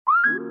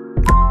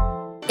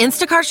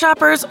Instacart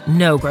shoppers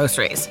know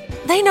groceries.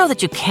 They know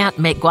that you can't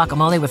make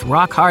guacamole with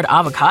rock-hard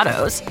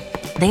avocados.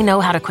 They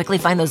know how to quickly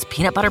find those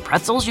peanut butter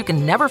pretzels you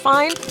can never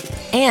find.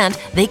 And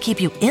they keep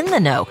you in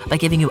the know by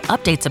giving you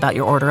updates about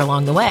your order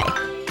along the way.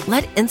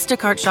 Let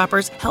Instacart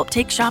shoppers help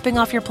take shopping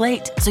off your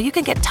plate so you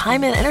can get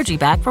time and energy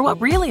back for what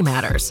really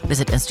matters.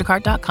 Visit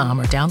instacart.com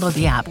or download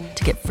the app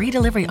to get free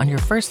delivery on your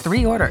first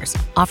 3 orders.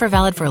 Offer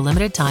valid for a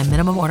limited time.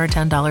 Minimum order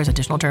 $10.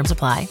 Additional terms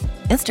apply.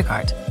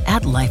 Instacart.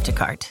 Add life to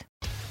cart.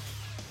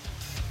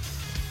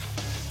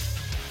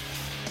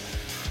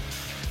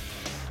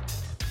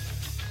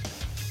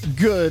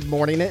 Good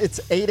morning. It's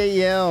 8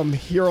 a.m.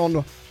 here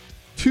on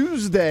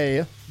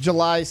Tuesday,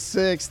 July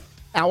 6th.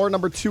 Hour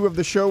number 2 of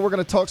the show. We're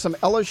going to talk some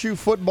LSU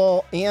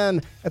football,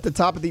 and at the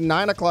top of the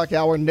 9 o'clock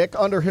hour, Nick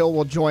Underhill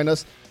will join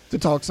us to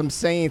talk some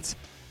Saints.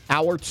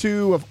 Hour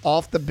 2 of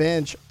Off the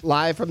Bench,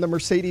 live from the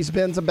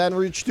Mercedes-Benz of Baton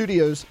Rouge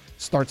Studios,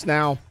 starts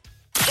now.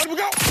 Let we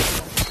go!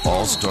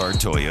 All-Star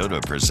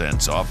Toyota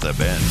presents Off the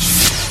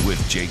Bench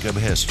with Jacob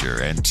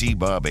Hester and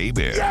T-Bob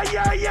Hebert.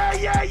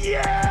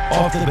 Yeah!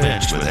 Off the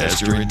Bench with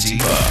Hester and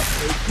T-Bob.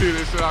 Hey,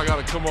 they said I got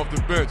to come off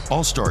the bench.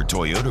 All-Star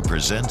Toyota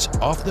presents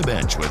Off the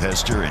Bench with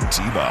Hester and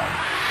T-Bob.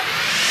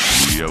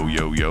 Yo.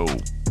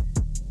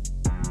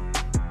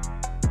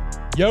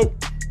 Yo.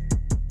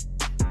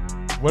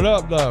 What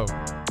up, though?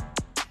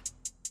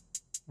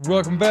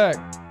 Welcome back.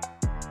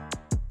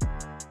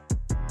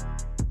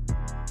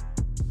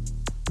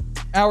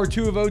 Hour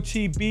 2 of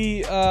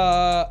OTB.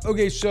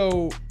 Okay,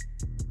 so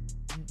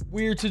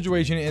weird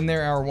situation in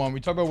there. Hour 1,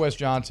 we talked about Wes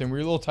Johnson. We were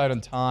a little tight on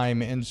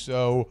time, and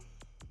so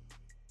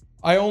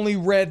I only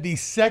read the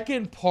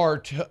second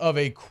part of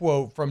a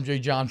quote from Jay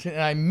Johnson,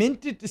 and I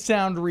meant it to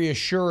sound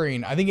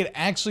reassuring. I think it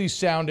actually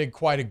sounded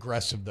quite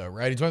aggressive, though,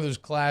 right? It's one of those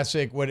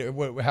classic, how it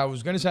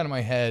was going to sound in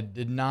my head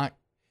it's not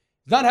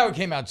how it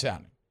came out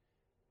sounding.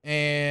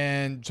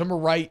 And some were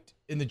right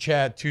in the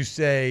chat to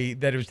say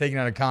that it was taken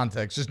out of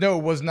context. Just no,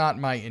 it was not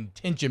my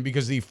intention,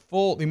 because the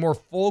more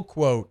full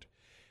quote,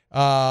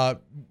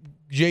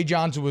 Jay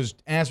Johnson was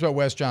asked about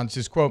Wes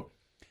Johnson's quote.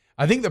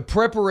 I think the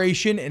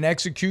preparation and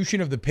execution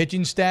of the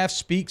pitching staff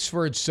speaks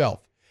for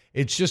itself.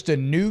 It's just a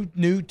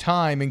new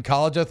time in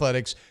college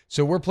athletics.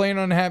 So we were planning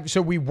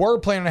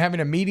on having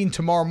a meeting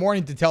tomorrow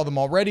morning to tell them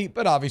already,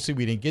 but obviously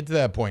we didn't get to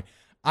that point.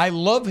 I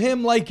love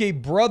him like a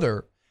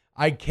brother.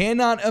 I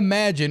cannot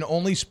imagine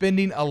only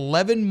spending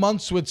 11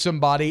 months with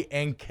somebody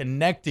and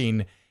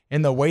connecting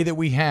in the way that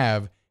we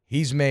have.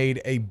 He's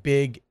made a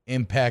big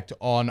impact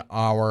on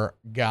our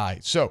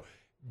guys. So,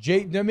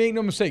 Jay, make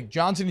no mistake,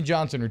 Johnson and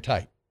Johnson are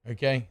tight.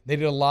 Okay, they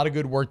did a lot of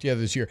good work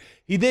together this year.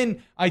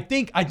 I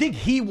think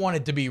he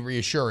wanted to be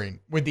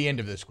reassuring with the end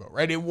of this quote,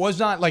 right? It was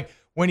not like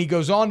when he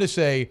goes on to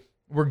say,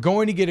 "We're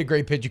going to get a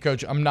great pitching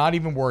coach." I'm not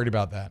even worried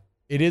about that.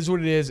 It is what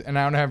it is, and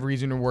I don't have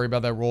reason to worry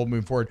about that role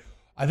moving forward.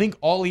 I think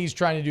all he's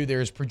trying to do there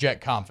is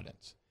project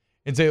confidence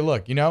and say,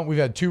 look, we've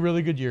had 2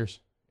 really good years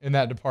in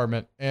that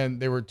department, and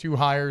there were 2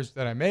 hires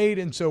that I made.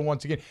 And so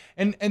once again,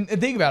 and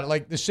think about it,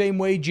 like the same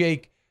way,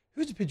 Jake,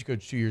 who was the pitching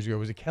coach 2 years ago?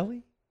 Was it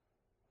Kelly?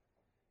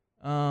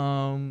 He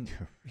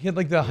had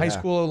like the high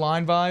school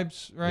line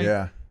vibes, right?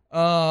 Yeah.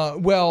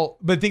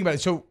 But think about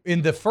it. So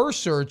in the first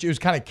search, it was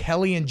kind of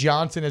Kelly and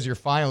Johnson as your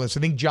finalists. I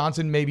think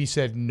Johnson maybe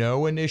said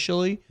no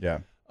initially. Yeah.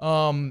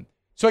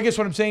 So I guess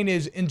what I'm saying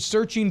is, in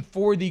searching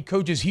for the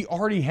coaches, he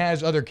already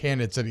has other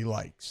candidates that he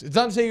likes. It's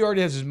not to say he already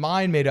has his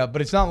mind made up,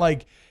 but it's not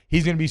like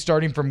he's going to be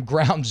starting from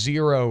ground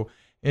zero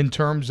in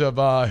terms of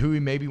who he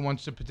maybe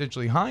wants to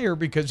potentially hire,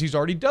 because he's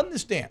already done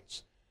this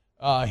dance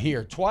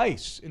here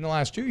twice in the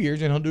last 2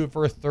 years, and he'll do it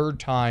for a 3rd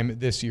time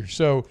this year.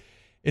 So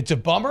it's a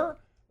bummer,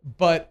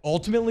 but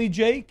ultimately,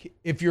 Jake,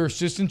 if your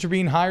assistants are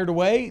being hired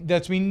away,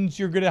 that means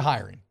you're good at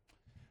hiring.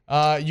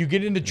 You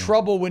get into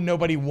trouble when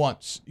nobody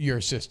wants your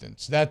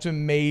assistants. That's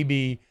when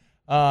maybe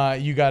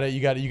you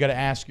gotta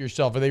ask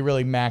yourself, are they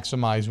really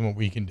maximizing what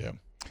we can do?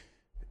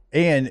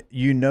 And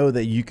you know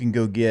that you can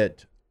go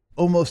get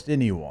almost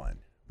anyone,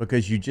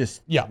 because you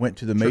just went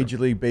to the Major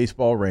League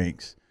Baseball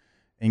ranks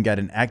and got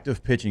an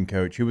active pitching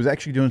coach who was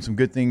actually doing some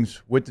good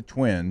things with the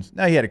Twins.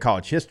 Now, he had a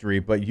college history,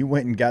 but you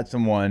went and got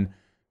someone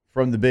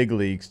from the big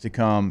leagues to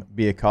come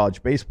be a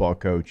college baseball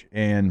coach.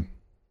 And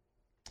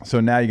so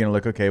now you're going to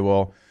look, okay,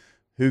 well,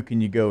 who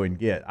can you go and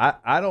get?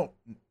 I don't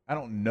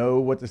know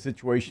what the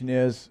situation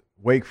is.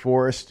 Wake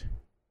Forest,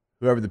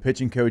 whoever the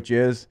pitching coach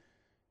is,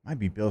 might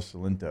be Bill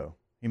Salento.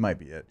 He might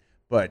be it.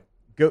 But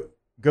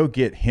go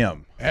get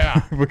him.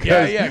 Yeah.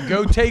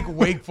 Go take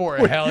Wake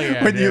Forest. Hell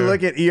yeah. When you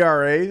look at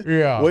ERAs,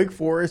 yeah. Wake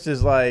Forest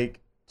is like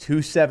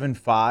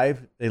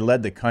 2.75. They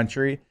led the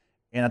country.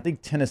 And I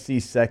think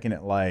Tennessee's second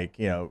at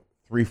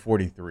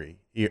 3.43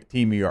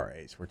 team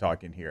ERAs. We're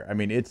talking here. I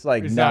mean, it's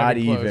not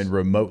even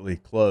remotely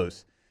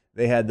close.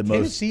 They had the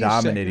most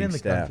dominating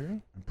staff.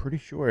 Country? I'm pretty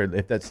sure,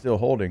 if that's still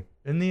holding.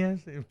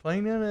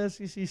 Playing on the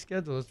SEC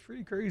schedule, it's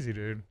pretty crazy,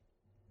 dude.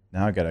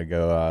 Now I got to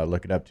go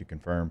look it up to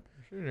confirm.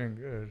 You're doing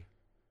good.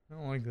 I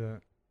don't like that.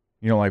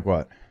 You don't like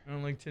what? I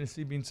don't like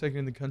Tennessee being second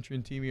in the country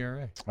in team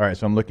ERA. All right,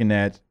 so I'm looking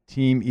at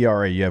team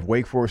ERA. You have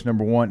Wake Forest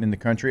number 1 in the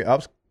country.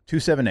 Up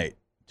 2.78.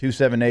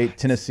 278.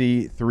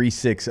 Tennessee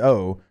 360.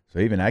 So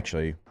even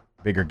actually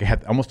bigger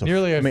gap, almost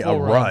nearly a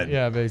full run.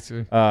 Yeah,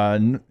 basically.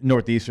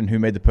 Northeastern, who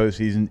made the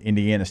postseason,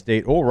 Indiana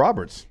State. Oral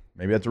Roberts.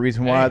 Maybe that's the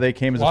reason why they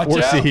came as a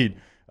 4 seed.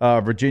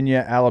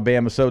 Virginia,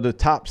 Alabama. So the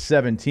top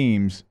 7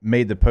 teams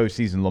made the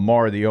postseason.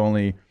 Lamar, the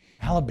only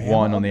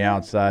one on the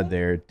outside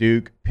there.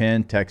 Duke,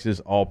 Penn, Texas,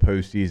 all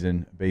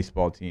postseason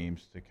baseball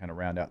teams to kind of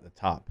round out the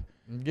top.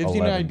 It gives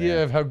you an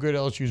idea of how good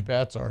LSU's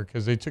bats are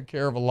because they took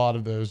care of a lot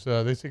of those.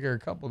 They took care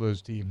of a couple of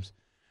those teams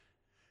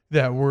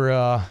that were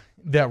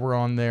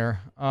on there.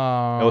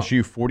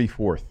 LSU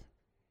 44th.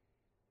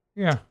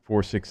 Yeah.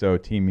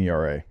 4.60 team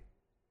ERA.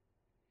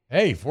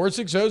 Hey,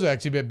 4.60 is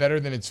actually a bit better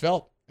than it's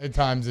felt at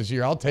times this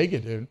year. I'll take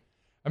it, dude.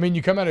 I mean,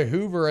 you come out of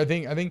Hoover. I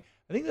think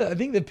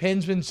the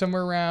Penn's been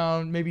somewhere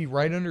around maybe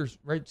right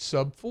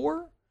sub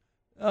 4.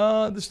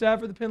 The staff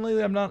for the Penn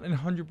lately, I'm not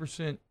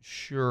 100%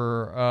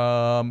 sure.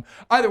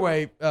 Either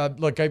way,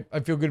 look, I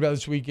feel good about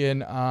this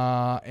weekend.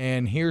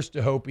 And here's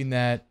to hoping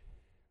that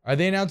are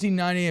they announcing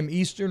 9 a.m.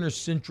 Eastern or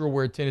Central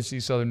where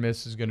Tennessee Southern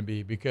Miss is going to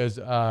be? Because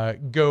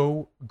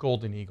go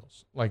Golden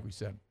Eagles, like we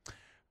said.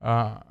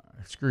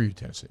 Screw you,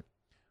 Tennessee.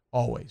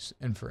 Always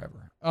and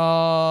forever.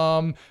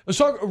 Let's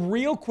talk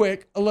real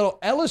quick, a little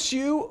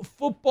LSU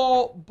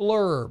football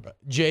blurb.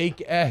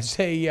 Jake, as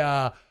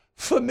a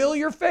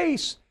familiar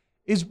face,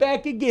 is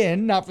back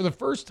again, not for the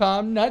first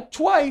time, not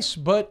twice,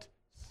 but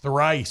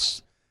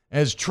thrice,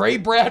 as Trey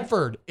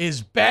Bradford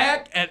is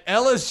back at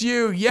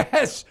LSU.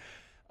 Yes.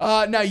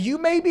 Now, you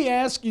may be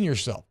asking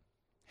yourself,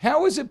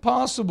 how is it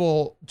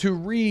possible to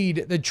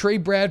read that Trey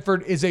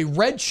Bradford is a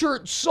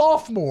redshirt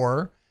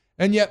sophomore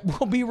and yet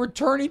will be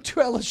returning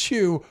to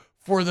LSU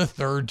for the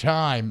 3rd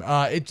time?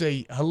 It's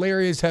a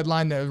hilarious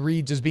headline that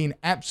reads as being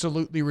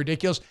absolutely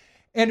ridiculous.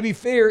 And to be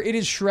fair, it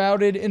is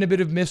shrouded in a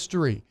bit of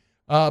mystery.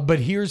 But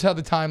here's how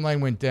the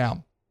timeline went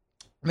down.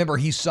 Remember,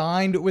 he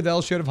signed with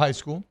LSU out of high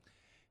school.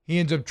 He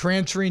ends up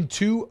transferring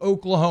to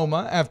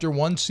Oklahoma after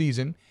 1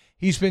 season.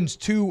 He spends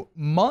 2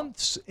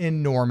 months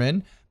in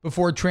Norman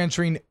before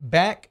transferring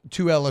back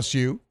to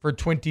LSU for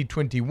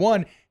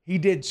 2021. He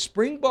did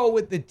spring ball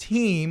with the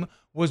team,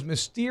 was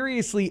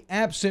mysteriously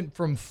absent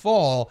from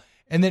fall.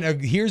 And then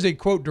here's a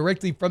quote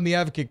directly from the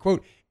Advocate,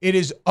 quote, "It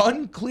is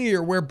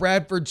unclear where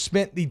Bradford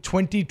spent the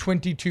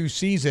 2022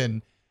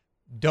 season.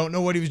 Don't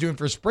know what he was doing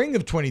for spring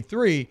of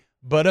 23,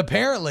 but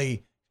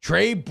apparently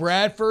Trey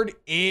Bradford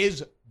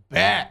is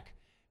back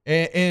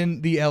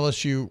in the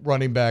LSU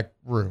running back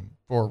room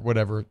for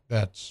whatever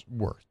that's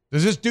worth."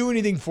 Does this do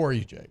anything for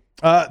you, Jake?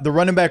 The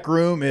running back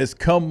room is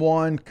come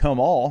one, come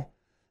all.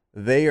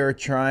 They are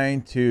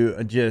trying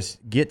to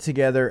just get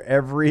together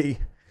every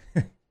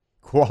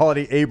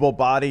quality, able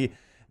body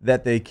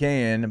that they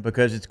can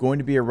because it's going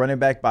to be a running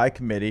back by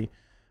committee.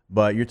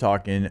 But you're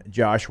talking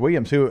Josh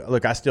Williams, who,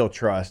 look, I still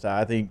trust.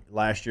 I think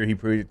last year he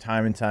proved it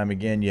time and time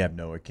again. You have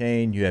Noah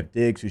Cain. You have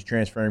Diggs, who's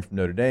transferring from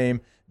Notre Dame.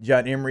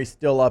 John Emery's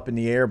still up in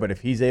the air, but if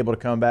he's able to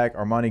come back,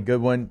 Armani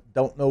Goodwin,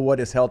 don't know what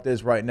his health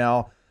is right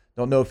now.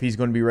 Don't know if he's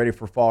going to be ready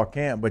for fall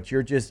camp, but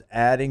you're just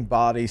adding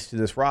bodies to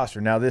this roster.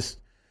 Now, this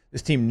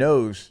team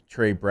knows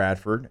Trey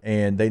Bradford,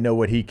 and they know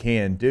what he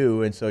can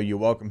do, and so you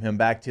welcome him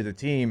back to the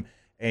team,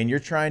 and you're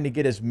trying to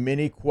get as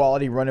many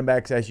quality running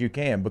backs as you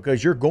can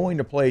because you're going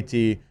to play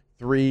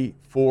 3,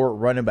 4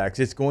 running backs.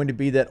 It's going to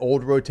be that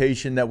old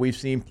rotation that we've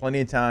seen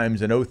plenty of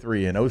times in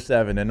 03 and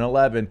 07 and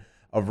 11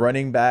 of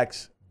running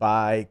backs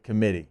by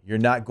committee. You're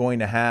not going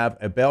to have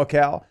a bell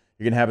cow.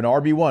 You're going to have an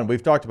RB1.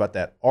 We've talked about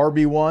that.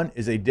 RB1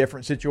 is a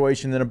different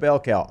situation than a bell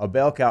cow. A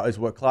bell cow is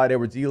what Clyde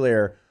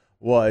Edwards-Helaire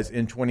was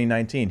in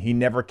 2019. He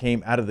never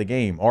came out of the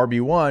game.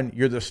 RB1,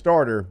 you're the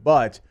starter,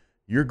 but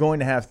you're going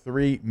to have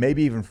 3,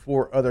 maybe even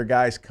 4 other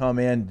guys come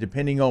in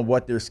depending on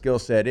what their skill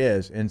set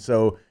is. And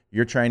so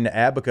you're trying to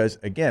add because,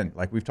 again,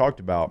 like we've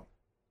talked about,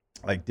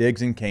 like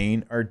Diggs and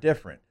Cain are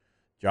different.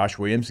 Josh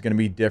Williams is going to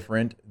be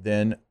different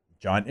than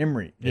John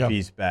Emery if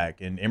he's back.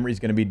 And Emery's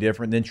going to be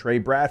different than Trey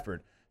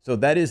Bradford. So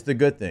that is the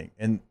good thing.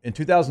 And in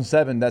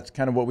 2007, that's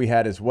kind of what we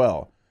had as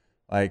well.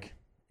 Like,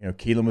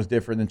 Keelan was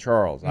different than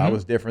Charles. I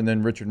was different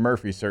than Richard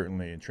Murphy,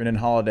 certainly. And Trenton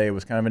Holiday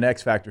was kind of an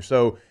X factor.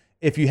 So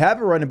if you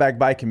have a running back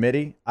by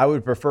committee, I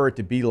would prefer it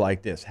to be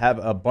like this.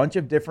 Have a bunch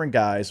of different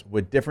guys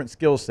with different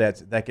skill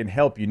sets that can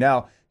help you.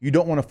 Now, you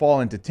don't want to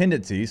fall into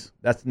tendencies.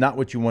 That's not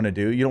what you want to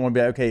do. You don't want to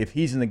be like, okay, if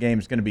he's in the game,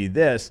 it's going to be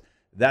this.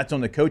 That's on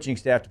the coaching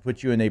staff to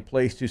put you in a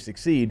place to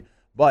succeed.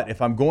 But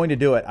if I'm going to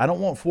do it, I don't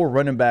want 4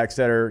 running backs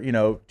that are,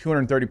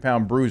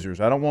 230-pound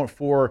bruisers. I don't want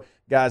 4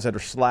 guys that are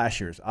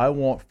slashers. I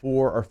want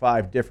 4 or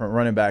 5 different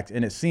running backs.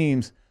 And it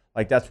seems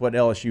like that's what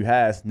LSU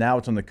has. Now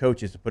it's on the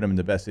coaches to put them in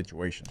the best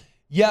situation.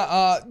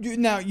 Yeah.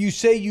 Now, you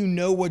say you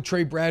know what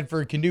Trey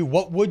Bradford can do.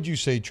 What would you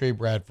say Trey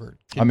Bradford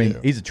can do?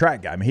 He's a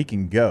track guy. He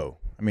can go.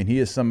 He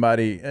is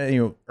somebody,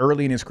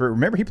 early in his career.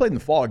 Remember, he played in the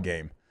fall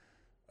game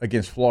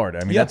against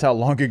Florida. That's how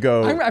long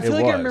ago I feel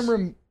like I remember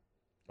him.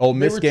 Ole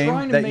Miss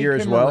game that year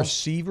as well. A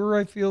receiver,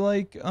 I feel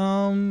like.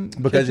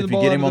 Because if you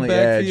get him on the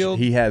edge,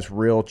 he has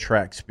real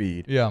track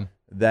speed. Yeah.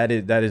 That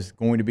is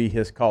going to be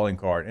his calling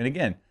card. And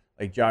again,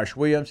 Like Josh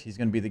Williams, he's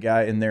going to be the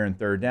guy in there in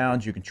third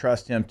downs. You can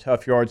trust him.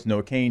 Tough yards.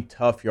 Noah Kane,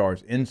 tough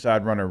yards.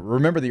 Inside runner.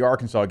 Remember the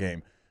Arkansas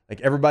game.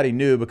 Like everybody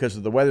knew because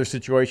of the weather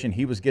situation,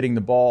 he was getting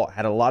the ball,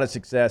 had a lot of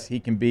success.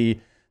 He can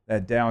be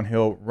that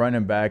downhill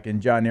running back.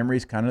 And John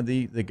Emery's kind of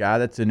the guy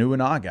that's a new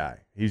and ah guy.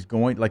 He's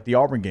going like the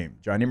Auburn game.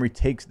 John Emery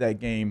takes that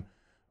game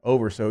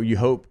over. So you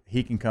hope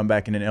he can come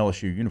back in an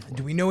LSU uniform.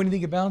 Do we know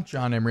anything about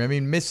John Emery? I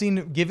mean,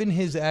 given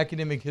his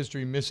academic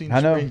history, missing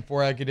spring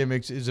for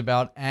academics is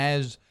about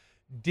as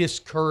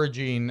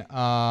discouraging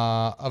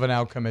of an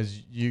outcome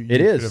as you it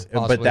is,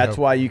 but that's hoped.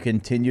 why you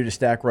continue to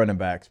stack running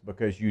backs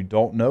because you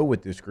don't know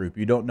with this group.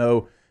 You don't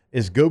know,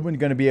 is Goodwin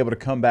going to be able to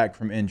come back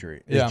from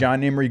injury? Is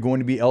John Emery going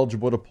to be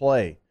eligible to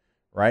play?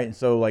 Right? And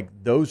so, like,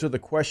 those are the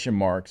question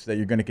marks that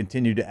you're going to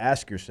continue to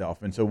ask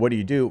yourself. And so what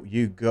do?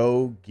 You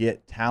go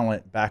get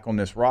talent back on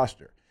this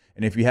roster.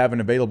 And if you have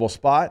an available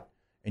spot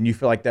and you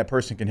feel like that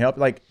person can help,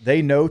 like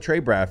they know Trey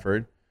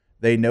Bradford,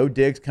 they know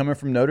Diggs coming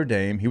from Notre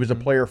Dame. He was a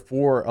player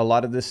for a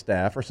lot of this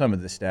staff or some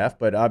of this staff,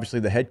 but obviously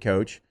the head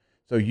coach.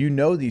 So you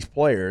know these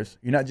players.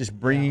 You're not just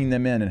bringing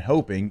them in and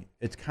hoping.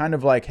 It's kind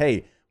of like,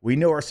 hey, we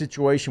know our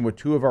situation with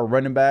two of our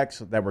running backs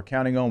that we're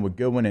counting on with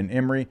Goodwin and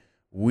Emery.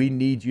 We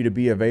need you to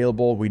be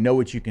available. We know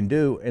what you can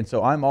do. And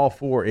so I'm all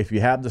for, if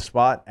you have the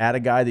spot, add a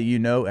guy that you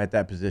know at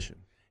that position.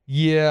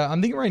 Yeah, I'm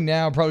thinking right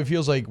now it probably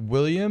feels like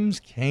Williams,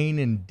 Kane,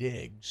 and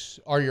Diggs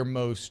are your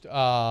most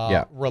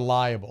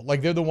reliable.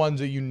 Like they're the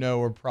ones that you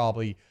know are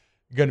probably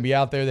going to be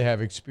out there. They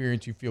have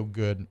experience. You feel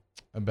good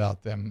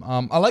about them.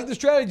 I like the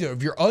strategy, though.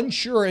 If you're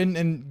unsure,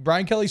 and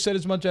Brian Kelly said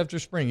as much after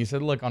spring. He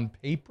said, look, on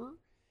paper,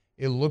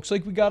 it looks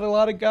like we got a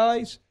lot of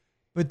guys,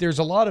 but there's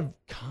a lot of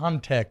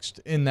context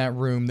in that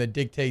room that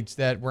dictates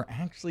that we're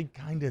actually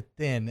kind of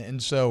thin.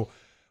 And so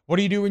what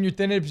do you do when you're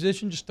thin at a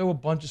position? Just throw a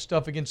bunch of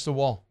stuff against the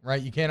wall,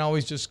 right? You can't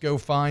always just go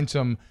find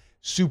some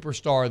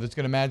superstar that's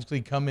going to magically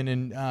come in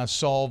and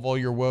solve all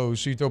your woes.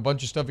 So you throw a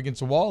bunch of stuff against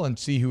the wall and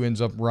see who ends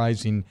up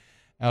rising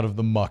out of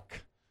the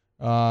muck,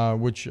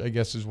 which I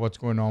guess is what's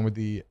going on with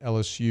the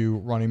LSU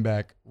running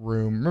back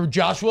room. Remember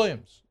Josh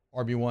Williams,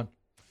 RB1.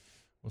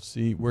 We'll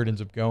see where it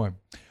ends up going.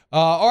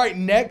 All right,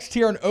 next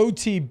here on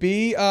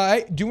OTB,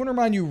 I do want to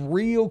remind you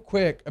real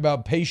quick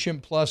about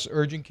Patient Plus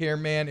Urgent Care,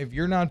 man. If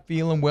you're not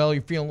feeling well,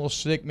 you're feeling a little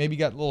sick, maybe you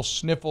got a little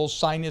sniffles,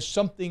 sinus,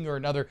 something or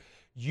another,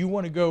 you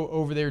want to go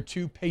over there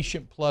to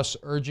Patient Plus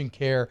Urgent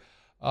Care.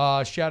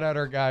 Shout out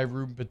our guy,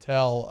 Ruben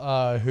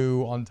Patel,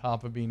 who on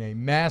top of being a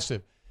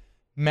massive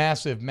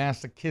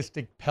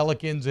masochistic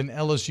Pelicans and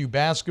LSU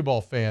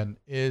basketball fan,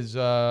 is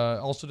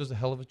also does a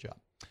hell of a job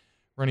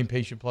running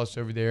Patient Plus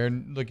over there.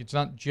 And look, it's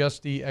not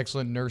just the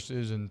excellent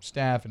nurses and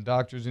staff and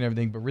doctors and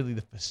everything, but really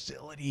the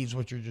facilities,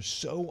 which are just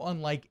so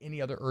unlike any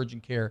other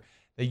urgent care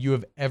that you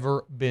have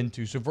ever been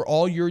to. So for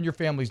all you and your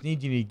family's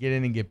needs, you need to get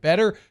in and get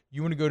better.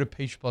 You want to go to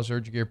Patient Plus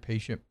Urgent Care,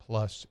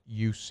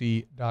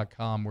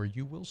 patientplusuc.com, where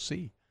you will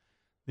see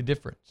the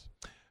difference.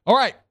 All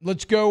right,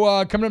 let's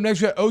go. Coming up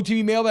next, we got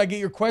OTB Mailbag. Get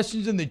your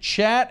questions in the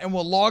chat, and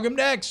we'll log them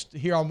next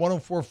here on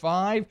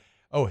 104.5.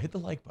 Oh, hit the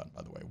like button,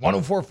 by the way.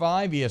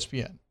 104.5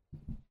 ESPN.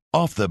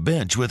 Off the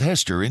Bench with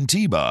Hester and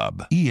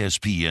T-Bob.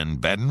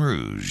 ESPN Baton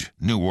Rouge,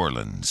 New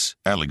Orleans,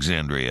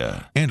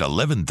 Alexandria, and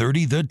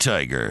 1130 The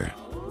Tiger.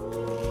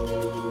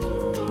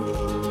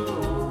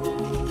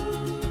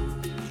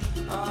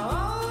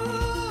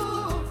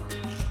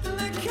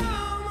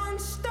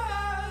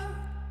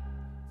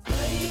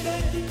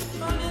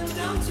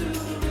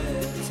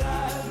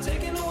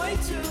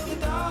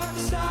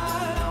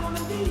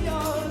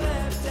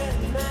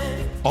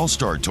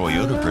 All-Star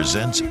Toyota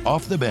presents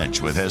Off the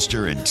Bench with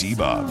Hester and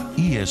T-Bob.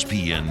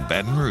 ESPN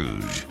Baton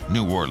Rouge,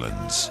 New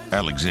Orleans,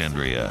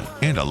 Alexandria,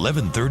 and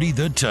 1130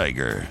 The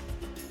Tiger.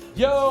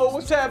 Yo,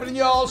 what's happening,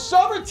 y'all?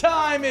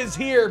 Summertime is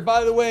here,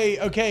 by the way.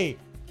 Okay,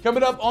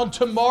 coming up on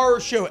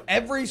tomorrow's show,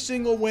 every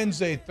single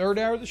Wednesday, third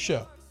hour of the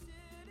show,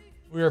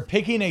 we are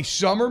picking a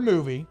summer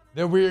movie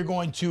that we are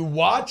going to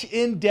watch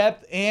in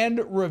depth and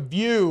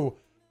review.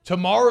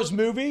 Tomorrow's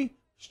movie,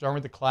 starting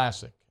with the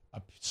classic,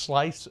 A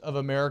Slice of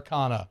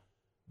Americana,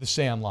 The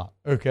Sandlot,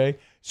 okay?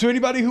 So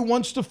anybody who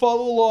wants to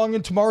follow along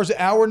in tomorrow's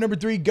hour number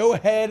 3, go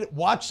ahead,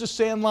 watch The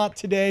Sandlot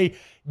today,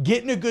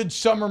 get in a good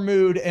summer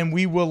mood, and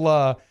we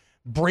will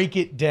break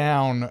it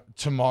down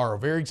tomorrow.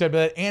 Very excited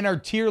about that. And our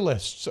tier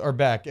lists are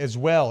back as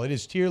well. It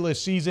is tier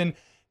list season,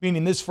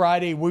 meaning this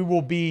Friday we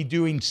will be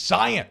doing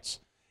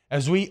science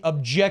as we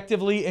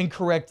objectively and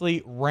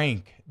correctly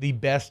rank the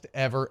best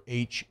ever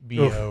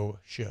HBO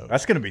shows.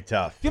 That's going to be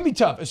tough. It's going to be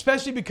tough,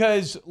 especially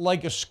because,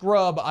 like a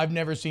scrub, I've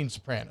never seen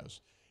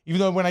Sopranos. Even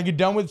though when I get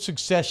done with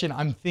Succession,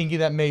 I'm thinking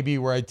that may be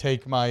where I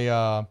take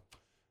my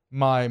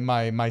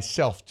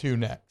myself to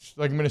next.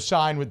 Like I'm going to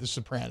sign with The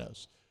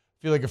Sopranos. I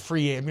feel like I'm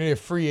going to be a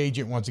free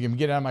agent once again.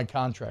 Get out of my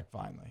contract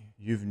finally.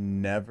 You've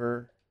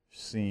never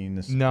seen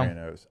The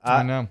Sopranos. No,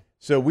 I know.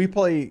 So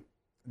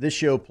this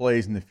show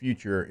plays in the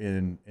future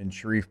in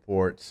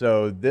Shreveport.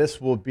 So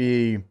this will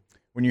be,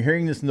 when you're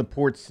hearing this in the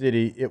port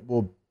city, it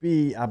will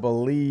be, I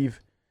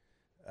believe,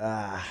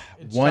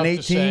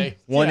 118.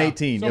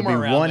 118. It'll be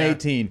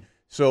 118.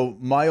 So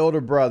my older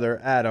brother,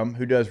 Adam,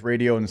 who does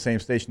radio in the same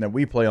station that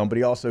we play on, but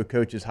he also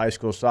coaches high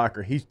school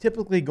soccer. He's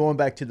typically going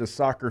back to the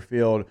soccer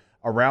field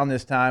around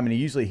this time, and he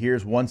usually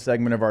hears one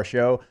segment of our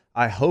show.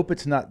 I hope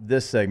it's not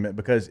this segment,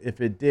 because if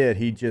it did,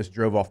 he just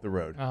drove off the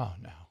road. Oh,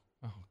 no.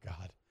 Oh,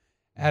 God.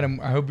 Adam,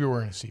 I hope you're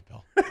wearing a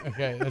seatbelt.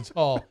 Okay, that's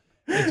all.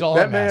 That's all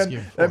I'm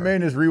asking for. That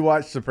man has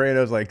rewatched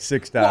Sopranos like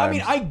 6 times. Well, I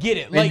mean, I get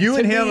it. And you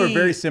and him are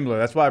very similar.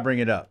 That's why I bring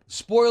it up.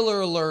 Spoiler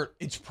alert,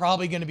 it's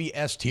probably going to be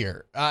S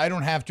tier. I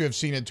don't have to have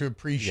seen it to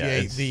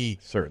appreciate the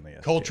certainly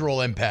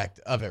cultural impact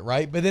of it,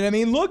 right? But then, I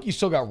mean, look, you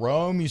still got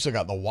Rome. You still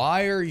got The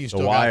Wire. You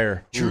still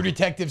got True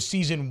Detective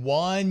Season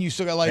 1. You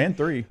still got and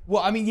 3.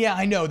 Well, I mean, yeah,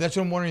 I know. That's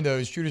what I'm wondering, though.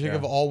 Is True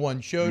Detective all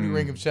one show? Do you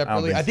rank them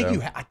separately? I think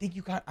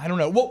you got, I don't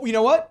know. Well, you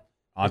know what?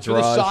 Entourage. It's for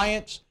the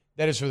science.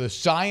 That is for the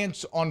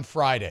science on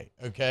Friday,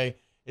 okay?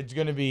 It's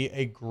going to be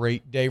a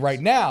great day. Right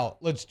now,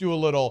 let's do a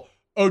little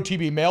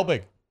OTB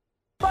Mailbag.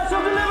 Special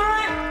delivery!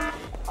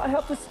 I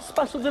have this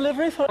special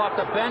delivery for off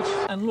the bench.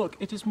 And look,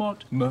 it is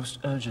marked most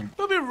urgent.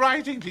 We'll be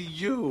writing to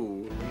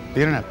you.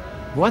 The internet.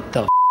 What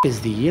the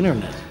is the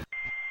internet?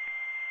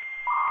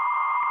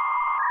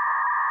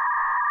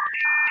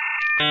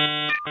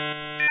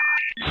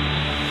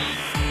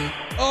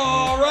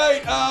 All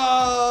right.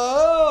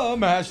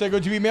 Hashtag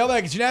OTB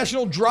Mailbag. It's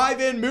National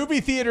Drive-In Movie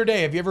Theater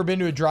Day. Have you ever been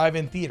to a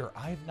drive-in theater?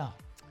 I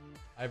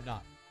have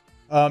not.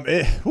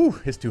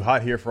 It's too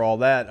hot here for all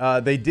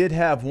that. They did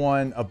have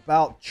one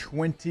about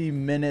 20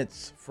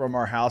 minutes from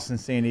our house in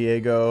San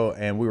Diego,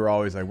 and we were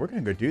always like, we're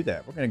going to go do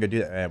that.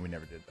 And we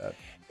never did that.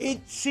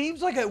 It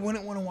seems like I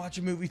wouldn't want to watch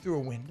a movie through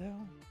a window.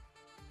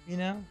 You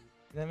know?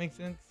 Does that make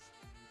sense?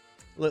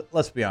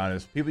 Let's be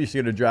honest. People used to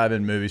go to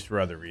drive-in movies for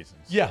other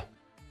reasons. Yeah.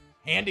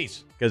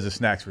 Handies. Because the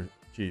snacks were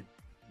cheap.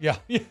 Yeah,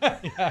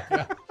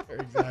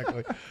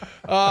 exactly.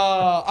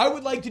 I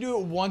would like to do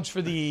it once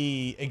for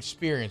the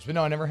experience, but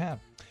no, I never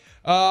have.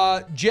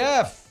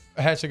 Jeff,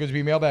 hashtag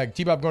OTB Mailbag.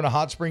 T-Bob going to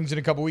Hot Springs in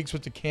a couple weeks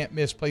with the can't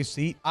miss place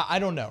to eat. I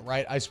don't know,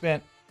 right? I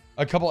spent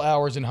a couple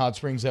hours in Hot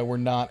Springs that were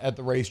not at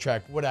the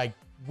racetrack. What I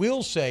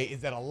will say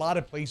is that a lot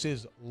of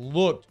places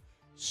looked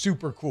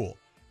super cool.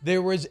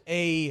 There was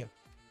a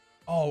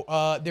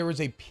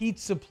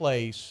pizza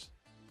place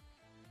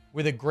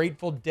with a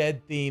Grateful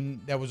Dead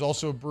theme that was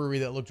also a brewery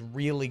that looked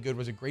really good.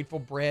 Was it Grateful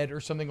Bread or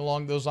something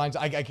along those lines?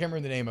 I can't remember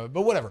the name of it,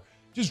 but whatever.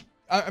 Just,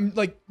 I'm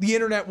like, the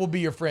internet will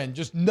be your friend.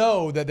 Just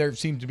know that there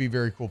seem to be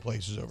very cool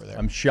places over there.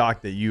 I'm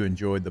shocked that you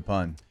enjoyed the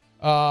pun.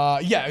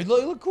 Yeah, it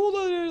looked cool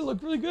though. It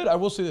looked really good. I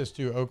will say this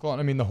too,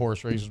 Oakland. I mean, the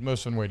horse race is the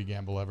most fun way to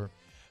gamble ever.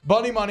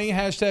 Bunny Money,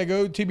 hashtag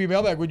OTB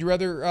Mailbag. Would you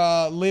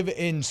rather live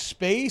in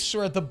space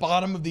or at the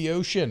bottom of the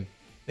ocean?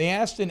 They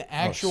asked an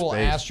actual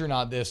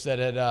astronaut this that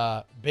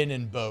had been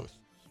in both.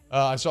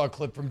 I saw a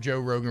clip from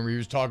Joe Rogan where he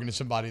was talking to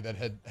somebody that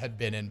had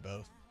been in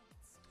both.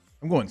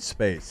 I'm going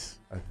space,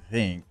 I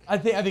think. I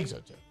think so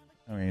too.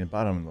 I mean, the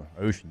bottom of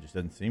the ocean just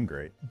doesn't seem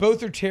great.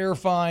 Both are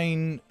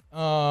terrifying, but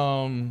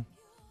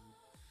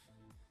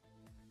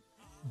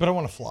I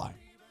want to fly,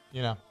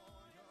 you know?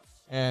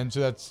 And so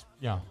that's,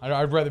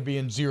 I'd rather be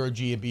in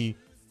 0G and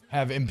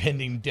have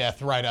impending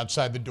death right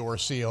outside the door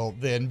seal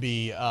than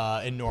be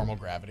in normal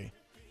gravity.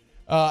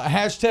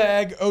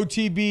 Hashtag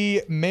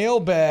OTB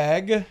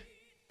Mailbag.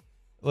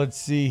 Let's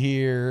see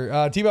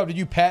here. T-Bob, did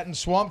you patent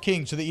Swamp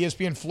King so the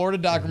ESPN Florida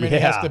documentary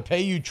has to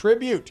pay you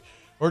tribute?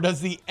 Or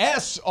does the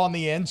S on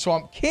the end,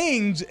 Swamp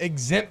Kings,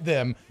 exempt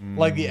them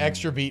like the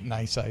extra beat in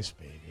Ice Ice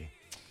Baby?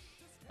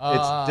 It's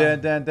dun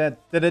dun dun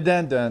dun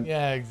dun dun.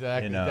 Yeah,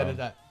 exactly. You know. Dun,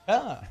 dun,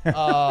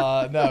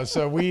 dun. No,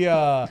 so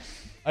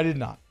I did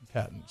not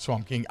patent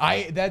Swamp King.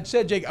 That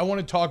said, Jake, I want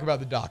to talk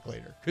about the doc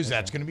later because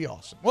that's going to be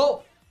awesome.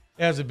 Well,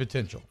 it has a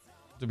potential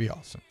to be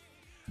awesome.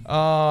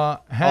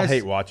 I'll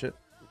hate watch it.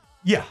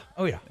 Yeah.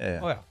 Oh, yeah.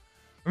 Oh, yeah.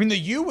 I mean, the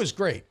U was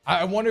great.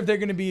 I wonder if they're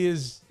going to be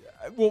as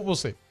we'll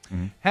see.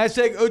 Mm-hmm.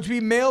 Hashtag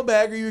OTB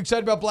Mailbag. Are you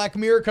excited about Black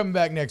Mirror coming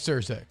back next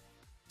Thursday?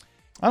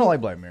 I don't like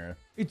Black Mirror.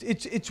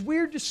 It's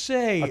weird to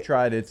say. I've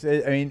tried it.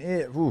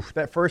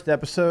 That first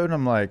episode,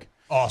 I'm like,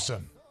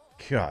 awesome.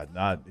 God,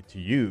 not to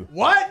you.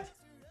 What?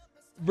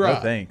 Bro, no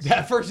thanks.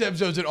 That first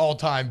episode's an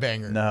all-time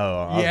banger.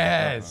 No.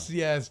 Yes,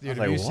 dude.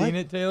 Have you seen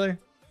it, Taylor?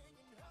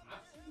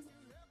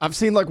 I've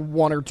seen like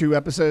 1 or 2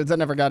 episodes. I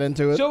never got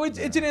into it. So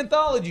it's an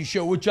anthology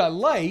show, which I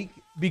like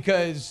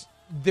because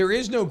there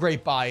is no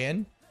great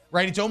buy-in,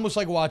 right? It's almost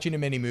like watching a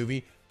mini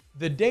movie.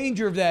 The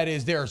danger of that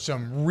is there are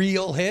some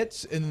real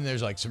hits and then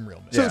there's like some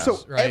real misses. So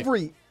right?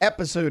 Every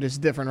episode is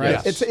different, right?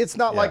 Yes. It's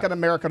not like an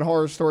American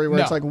Horror Story where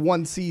it's like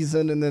one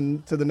season and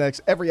then to the next.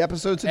 Every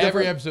episode's different.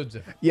 Every episode's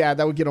different. Yeah,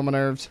 that would get on my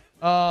nerves.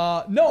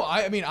 No,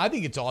 I mean I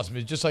think it's awesome.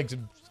 It's just like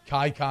some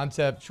high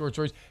concept short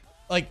stories.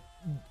 Like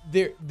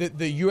the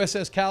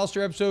USS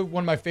Callister episode,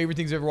 one of my favorite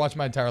things I've ever watched in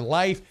my entire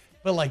life.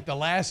 But like the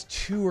last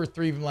 2 or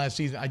 3 from last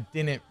season, I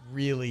didn't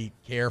really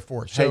care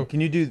for. So hey, can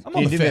you do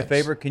me a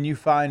favor? Can you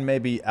find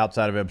maybe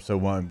outside of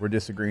episode 1? We're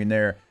disagreeing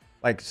there.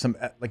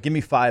 Give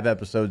me 5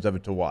 episodes of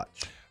it to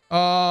watch.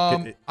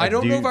 I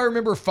don't know if I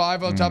remember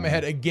 5 on the top of my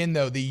head. Again,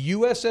 though, the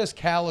USS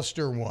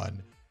Callister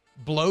one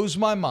blows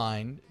my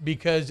mind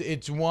because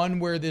it's one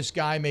where this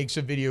guy makes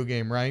a video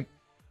game, right?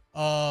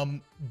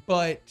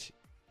 But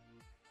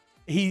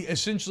he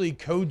essentially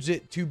codes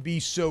it to be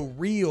so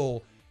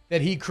real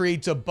that he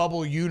creates a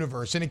bubble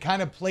universe. And it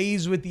kind of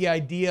plays with the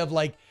idea of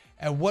like,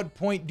 at what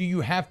point do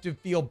you have to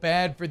feel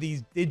bad for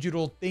these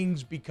digital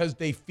things because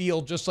they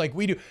feel just like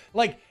we do?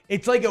 Like,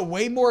 it's like a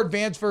way more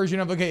advanced version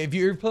of, okay, if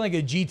you're playing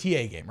like a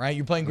GTA game, right?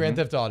 You're playing Grand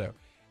Theft Auto,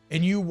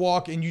 and you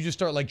walk and you just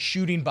start like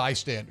shooting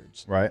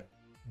bystanders. Right.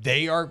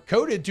 They are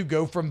coded to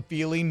go from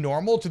feeling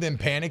normal to them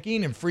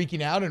panicking and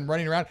freaking out and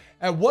running around.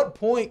 At what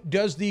point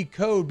does the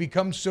code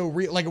become so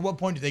real? Like, at what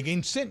point do they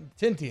gain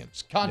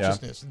sentience,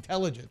 consciousness,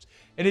 intelligence?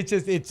 And it's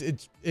just,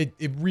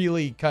 it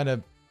really kind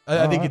of,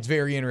 I think it's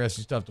very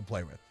interesting stuff to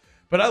play with.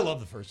 But I love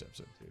the first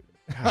episode too.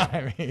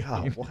 I mean,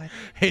 God, what?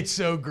 It's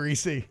so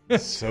greasy.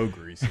 So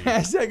greasy.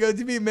 Hashtag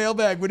OTB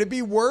mailbag. Would it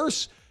be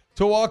worse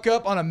to walk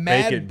up on a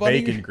mad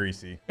bunny? Bacon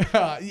greasy.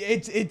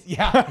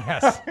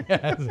 Yes.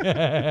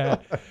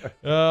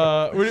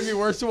 Would it be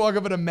worse to walk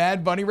up on a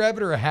mad bunny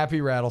rabbit or a happy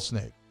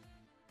rattlesnake?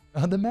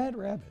 The mad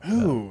rabbit.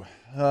 Ooh,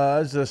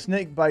 as a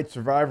snake bite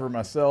survivor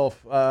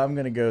myself, I'm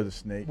gonna go the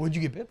snake. What'd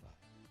you get bit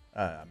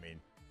by? I mean,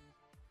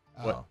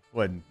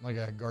 wasn't like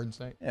a garden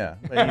snake? Yeah,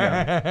 but, you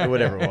know,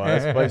 whatever it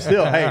was. But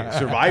still, hey,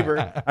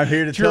 survivor. I'm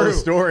here to tell the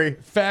story.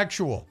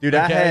 Factual, dude.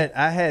 Okay?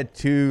 I had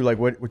two, like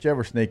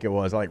whichever snake it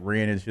was. I like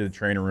ran into the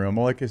training room.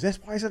 I'm like, is this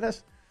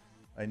poisonous?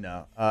 I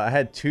know. I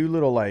had two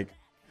little like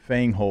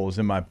fang holes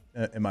in my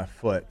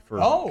foot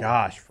for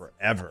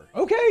forever.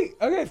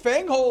 Okay,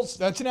 fang holes.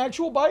 That's an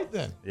actual bite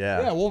then.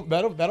 Yeah. Well,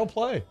 that'll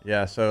play.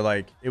 Yeah. So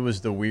like, it was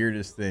the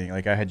weirdest thing.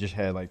 Like I had just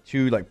had like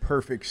two like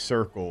perfect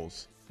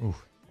circles.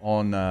 Oof.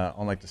 On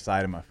like the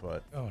side of my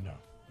foot. Oh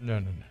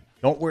no.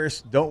 Don't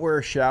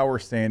wear shower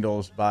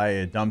sandals by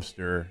a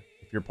dumpster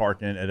if you're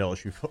parking at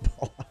LSU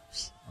football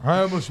house. I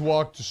almost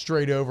walked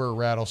straight over a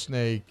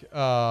rattlesnake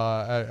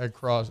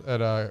what's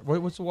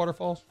the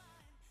waterfalls?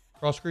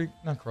 Cross Creek?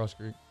 Not Cross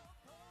Creek.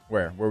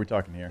 Where are we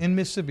talking here? In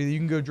Mississippi, you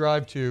can go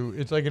drive to.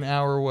 It's like an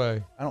hour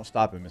away. I don't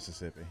stop in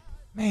Mississippi.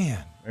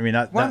 Man. I mean,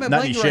 not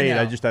any shade.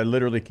 Right, I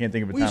literally can't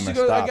think of a time I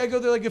stopped. I go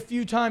there like a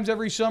few times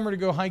every summer to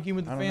go hiking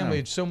with the family.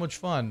 It's so much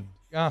fun.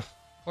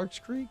 Clark's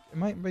Creek? It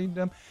might be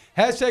dumb.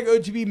 Hashtag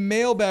OTB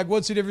mailbag.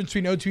 What's the difference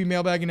between OTB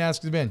mailbag and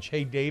Ask the Bench?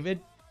 Hey, David,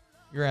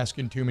 you're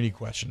asking too many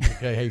questions.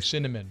 Okay, hey,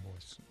 send them in,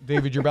 boys.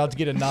 David, you're about to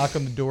get a knock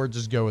on the door.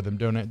 Just go with them.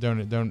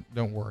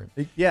 Don't worry.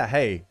 Yeah.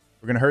 Hey,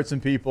 we're gonna hurt some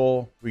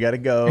people. We got to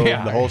go.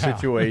 The whole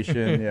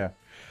situation. Yeah.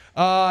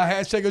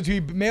 Hashtag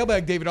OTB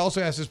mailbag. David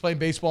also asks us playing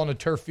baseball on a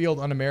turf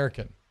field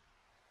un-American.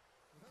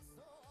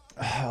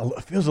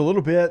 It feels a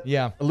little bit.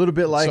 Yeah. A little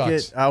bit like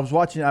Sucks. it. I was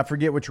watching, I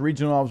forget which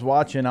regional I was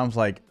watching. I was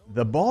like,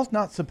 the ball's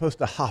not supposed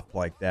to hop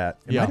like that.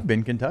 It might have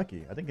been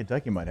Kentucky. I think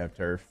Kentucky might have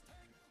turf.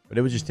 But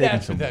it was just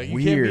taking some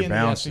weird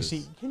bounces.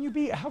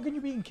 How can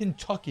you be in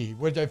Kentucky,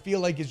 which I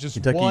feel like is just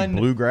Kentucky one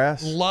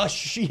bluegrass?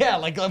 Lush,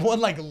 like one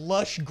like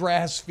lush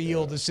grass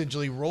field,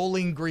 essentially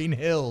rolling green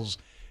hills.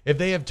 If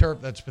they have turf,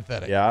 that's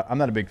pathetic. Yeah, I'm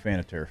not a big fan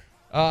of turf.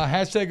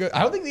 Hashtag,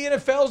 I don't think the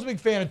NFL is a big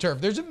fan of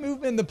turf. There's a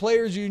movement in the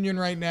Players Union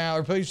right now,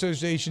 or Players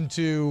Association,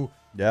 to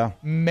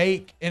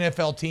make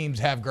NFL teams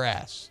have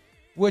grass.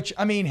 Which,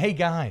 I mean, hey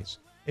guys,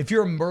 if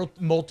you're a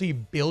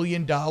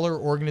multi-billion-dollar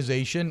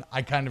organization,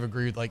 I kind of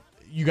agree with, like,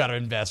 you got to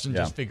invest and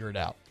just figure it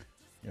out.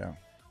 Yeah.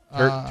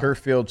 Turf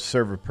fields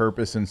serve a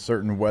purpose in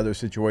certain weather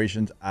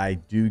situations. I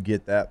do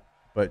get that.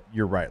 But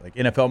you're right. Like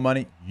NFL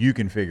money, you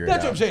can figure it out.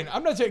 That's what I'm saying.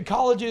 I'm not saying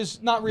college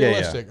is not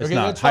realistic. It's okay,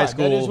 not. that's High fine.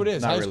 school, that is what it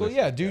is. not High school,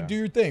 realistic. do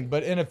your thing.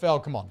 But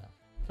NFL, come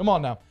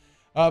on now.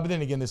 But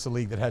then again, this is a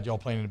league that had y'all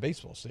playing in a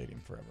baseball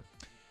stadium forever.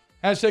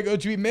 Hashtag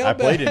OTB mailbag.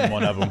 I played in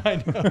one of them. I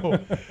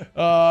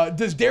know.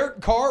 Does Derek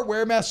Carr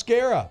wear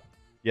mascara?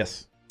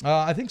 Yes.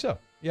 I think so.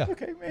 Yeah.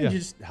 Okay, man. Yeah.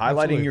 Just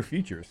highlighting your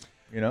features,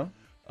 you know?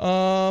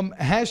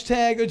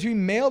 Hashtag OTB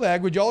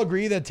mailbag. Would y'all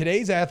agree that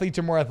today's athletes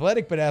are more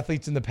athletic, but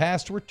athletes in the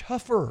past were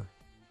tougher?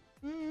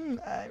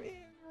 I mean,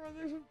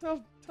 there's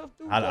some tough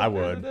dudes I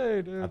would.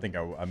 Today, dude. I think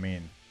I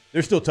mean,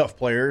 there's still tough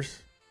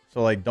players.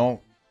 So, like, don't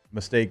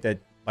mistake that,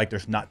 like,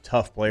 there's not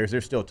tough players.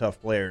 There's still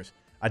tough players.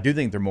 I do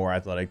think they're more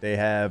athletic. They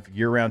have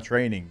year-round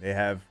training. They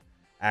have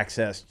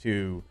access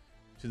to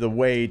the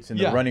weights and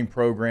the running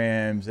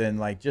programs and,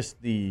 like,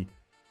 just the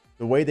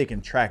way they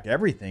can track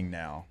everything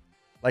now.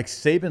 Like,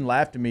 Saban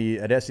laughed at me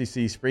at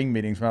SEC spring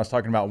meetings when I was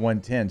talking about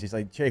 110s. He's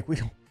like, Jake, we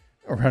don't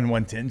run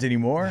 110s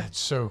anymore. That's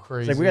so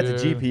crazy. It's like, we got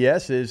the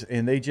GPSs,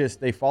 and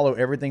they follow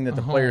everything that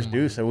the players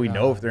do, so we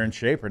know if they're in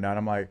shape or not.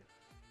 I'm like,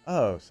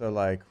 oh, so,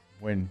 like,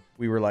 when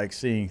we were, like,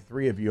 seeing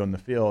three of you on the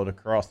field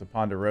across the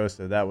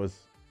Ponderosa, that was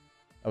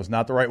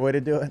not the right way to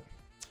do it?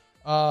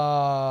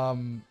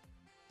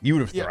 You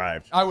would have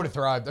thrived. I would have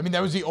thrived. I mean,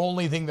 that was the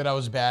only thing that I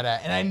was bad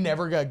at, and I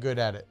never got good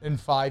at it in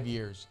 5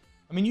 years.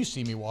 I mean, you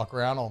see me walk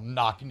around all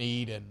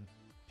knock-kneed and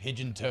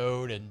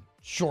pigeon-toed and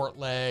short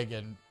leg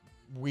and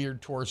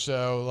weird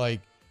torso, like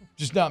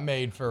just not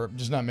made for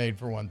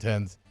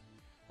 110s.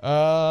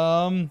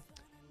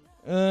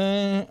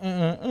 Let's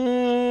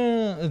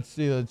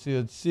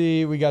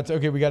see. We got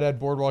to add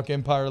Boardwalk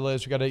Empire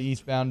list. We got an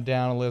Eastbound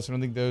Down list. I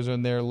don't think those are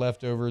in there.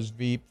 Leftovers,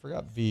 Veep.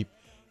 Forgot Veep.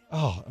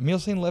 Oh, Emil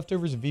saying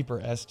Leftovers and Veep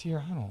are S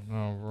tier? I don't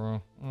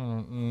know,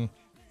 bro.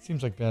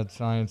 Seems like bad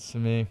science to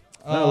me.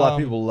 I know a lot of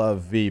people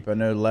love Veep. I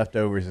know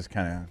Leftovers is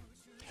kind of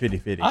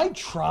 50-50. I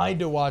tried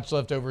to watch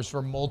Leftovers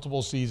for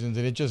multiple seasons,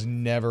 and it just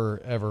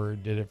never, ever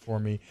did it for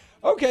me.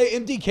 Okay,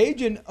 Empty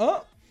Cajun.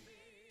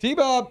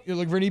 T-Bob, you're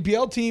looking for an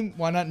EPL team.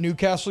 Why not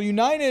Newcastle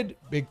United?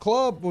 Big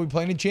club. We'll be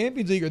playing in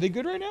Champions League. Are they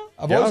good right now?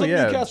 I've always liked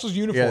Newcastle's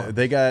uniform. Yeah,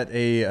 they got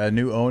a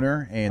new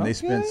owner, and they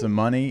spent some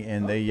money,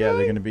 and they're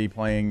going to be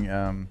playing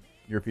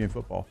European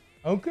football.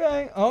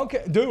 Okay,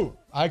 dude.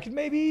 I could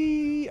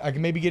maybe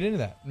get into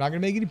that. I'm not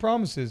going to make any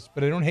promises,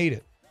 but I don't hate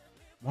it.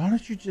 Why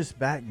don't you just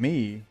back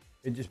me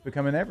and just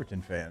become an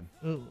Everton fan?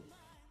 Ugh.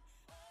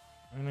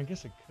 I mean, I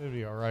guess it could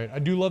be all right. I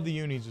do love the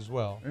unis as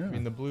well. Yeah. I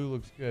mean, the blue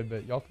looks good,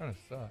 but y'all kind of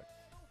suck.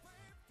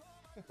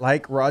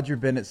 Like Roger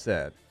Bennett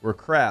said, we're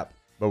crap,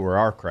 but we're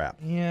our crap.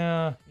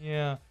 Yeah.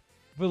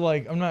 But,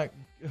 like, I'm not...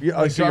 so you're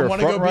a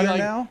front runner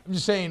now? I'm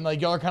just saying,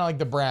 like, y'all are kind of like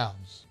the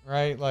Browns,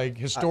 right? Like,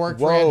 historic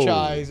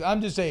franchise. I'm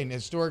just saying,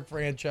 historic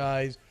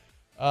franchise.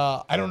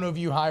 I don't know if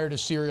you hired a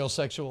serial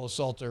sexual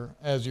assaulter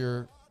as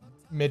your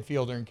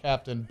midfielder and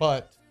captain,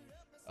 but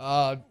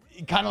kind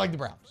of like the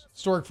Browns.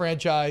 Historic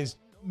franchise,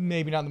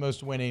 maybe not the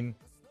most winning.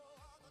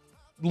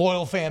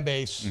 Loyal fan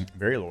base.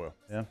 Very loyal,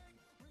 yeah.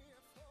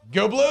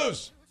 Go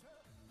Blues!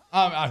 Who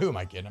am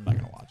I kidding? I'm not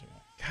going to watch it.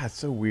 God, it's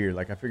so weird.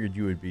 Like, I figured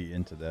you would be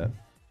into that.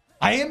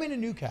 I am into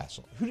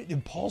Newcastle.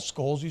 Did Paul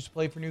Scholes used to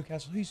play for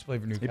Newcastle? Who used to play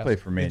for Newcastle? He played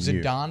for Man U.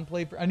 Did Zidane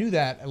play for? I knew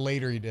that.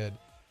 Later he did.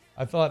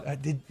 I thought,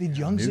 did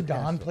young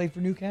Zidane play for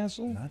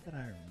Newcastle? Not that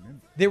I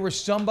remember. There was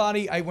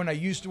somebody, when I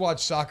used to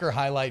watch soccer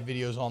highlight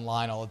videos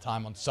online all the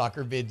time on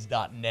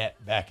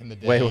soccervids.net back in the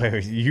day. Wait.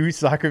 You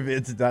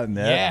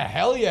soccervids.net? Yeah,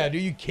 hell yeah.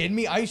 Dude, you kidding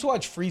me? I used to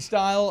watch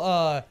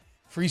freestyle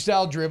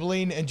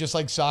dribbling and just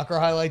like soccer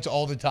highlights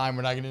all the time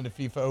when I get into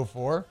FIFA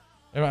 04.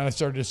 And when I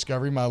started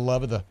discovering my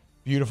love of the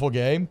beautiful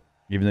game.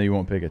 Even though you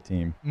won't pick a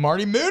team.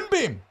 Marty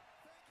Moonbeam.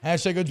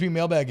 Hashtag OTB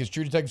Mailbag. Is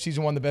True Detective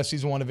Season 1 the best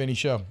Season 1 of any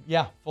show?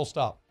 Yeah, full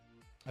stop.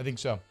 I think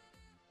so.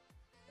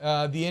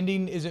 The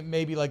ending isn't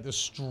maybe like the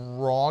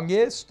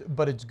strongest,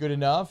 but it's good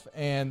enough,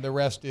 and the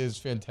rest is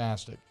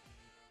fantastic.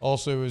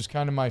 Also, it was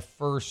kind of my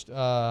first,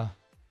 I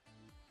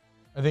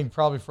think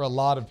probably for a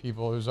lot of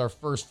people, it was our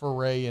first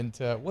foray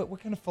into what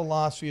kind of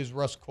philosophy is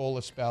Russ Cole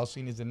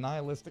espousing? Is it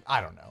nihilistic? I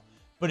don't know.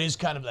 But it's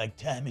kind of like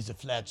time is a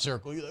flat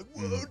circle. You're like,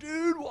 whoa,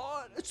 dude,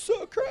 what? It's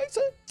so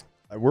crazy.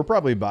 We're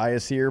probably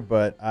biased here,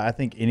 but I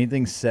think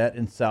anything set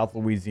in South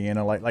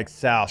Louisiana, like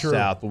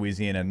South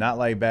Louisiana, not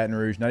like Baton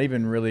Rouge, not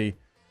even really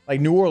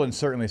like New Orleans.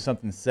 Certainly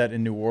something set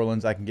in New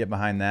Orleans, I can get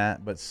behind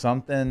that. But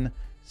something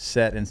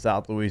set in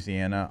South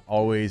Louisiana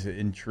always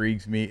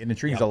intrigues me. It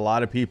intrigues a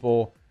lot of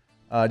people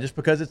just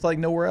because it's like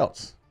nowhere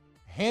else.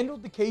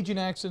 Handled the Cajun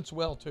accents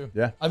well, too.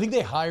 Yeah. I think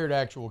they hired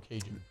actual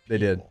Cajun people. They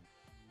did.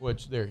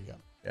 Which, there you go.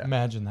 Yeah.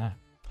 Imagine that.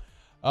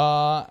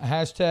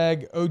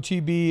 Hashtag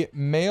OTB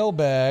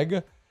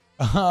Mailbag.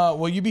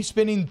 Will you be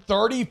spending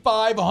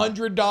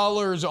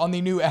 $3,500 on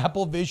the new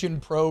Apple Vision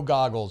Pro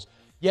goggles?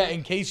 Yeah,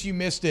 in case you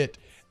missed it,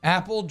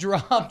 Apple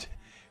dropped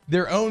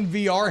their own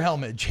VR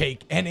helmet,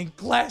 Jake, and in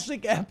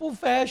classic Apple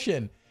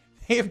fashion,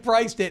 they have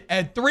priced it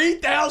at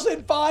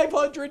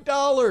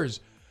 $3,500.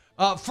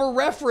 For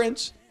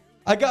reference,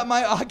 I got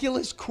my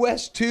Oculus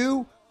Quest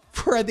 2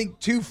 for I think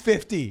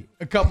 $250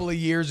 a couple of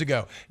years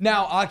ago.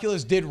 Now,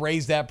 Oculus did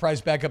raise that price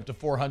back up to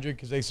 $400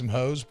 because they some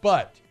hoes,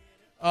 but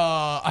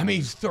I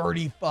mean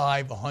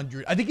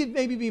 $3,500. I think it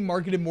maybe be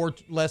marketed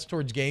less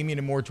towards gaming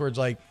and more towards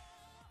like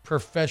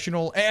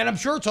professional. And I'm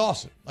sure it's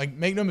awesome. Like,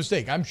 make no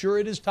mistake, I'm sure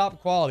it is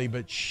top quality,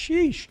 but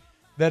sheesh,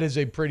 that is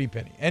a pretty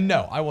penny. And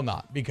no, I will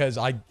not, because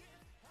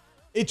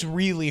it's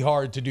really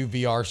hard to do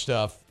VR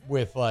stuff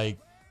with like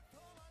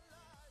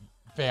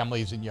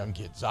families and young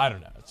kids. I don't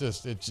know.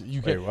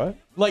 Wait, what?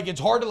 Like, it's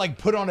hard to like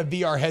put on a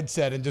VR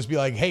headset and just be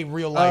like, hey,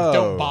 real life,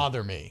 don't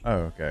bother me.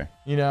 Oh, okay.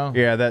 You know?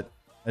 Yeah,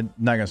 I'm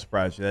not gonna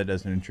surprise you. That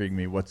doesn't intrigue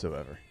me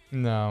whatsoever.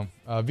 No,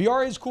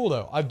 VR is cool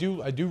though. I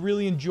do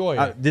really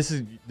enjoy it.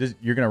 This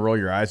you're gonna roll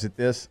your eyes at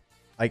this.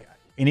 Like,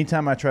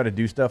 anytime I try to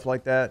do stuff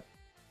like that,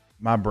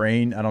 my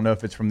brain, I don't know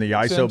if it's from the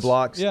Makes ISO sense.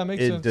 blocks. Yeah,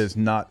 makes it sense. does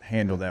not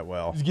handle that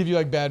well. Does it give you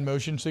like bad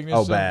motion sickness?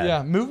 Oh, bad.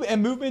 Yeah,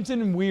 movement's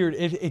in weird.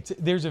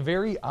 There's a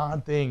very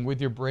odd thing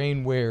with your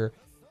brain where,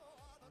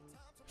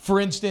 for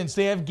instance,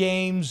 they have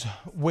games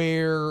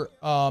where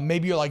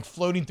maybe you're like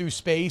floating through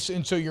space,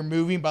 and so you're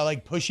moving by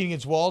like pushing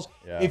against walls.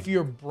 Yeah. If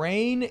your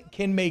brain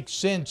can make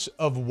sense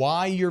of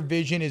why your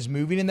vision is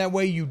moving in that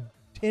way, you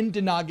tend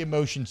to not get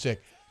motion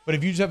sick. But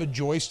if you just have a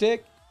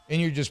joystick and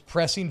you're just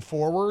pressing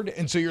forward,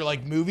 and so you're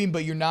like moving,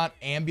 but you're not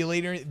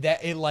ambulating,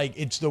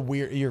 it's the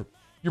weird. Your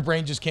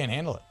brain just can't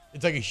handle it.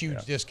 It's like a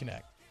huge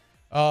disconnect.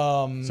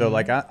 So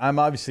like I'm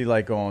obviously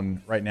like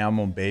right now I'm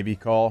on baby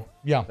call.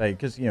 Yeah. Like,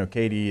 because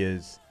Katie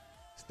is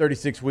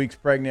 36 weeks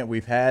pregnant.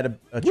 We've had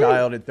a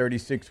child at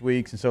 36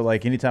 weeks. And so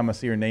like anytime I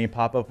see her name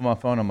pop up on my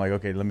phone, I'm like,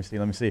 okay, let me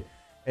see.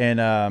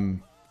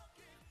 And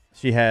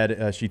she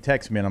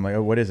texted me, and I'm like,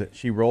 oh, what is it?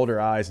 She rolled her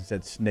eyes and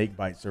said, snake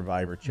bite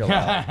survivor, chill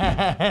out.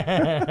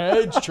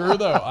 It's true,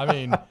 though. I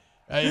mean,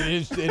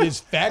 it is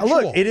factual.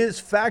 Look, it is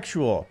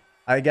factual.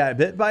 I got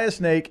bit by a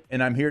snake,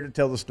 and I'm here to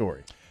tell the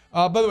story.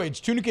 By the way, it's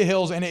Tunica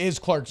Hills, and it is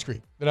Clark's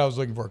Creek that I was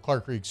looking for,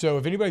 Clark Creek. So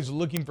if anybody's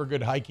looking for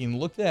good hiking,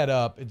 look that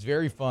up. It's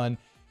very fun.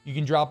 You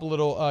can drop a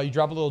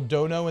little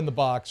dono in the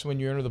box when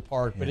you enter the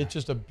park, but it's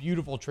just a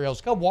beautiful trail.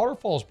 It's got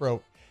waterfalls,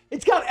 bro.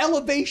 It's got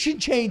elevation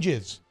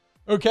changes.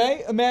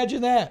 Okay?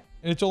 Imagine that.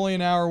 And it's only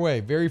an hour away.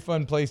 Very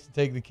fun place to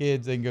take the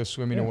kids. They can go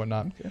swimming and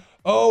whatnot. Okay.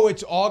 Oh,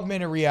 it's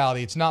augmented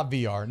reality. It's not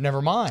VR.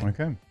 Never mind.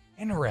 Okay.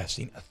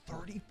 Interesting. A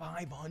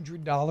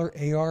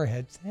 $3,500 AR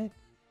headset?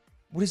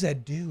 What does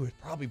that do? It's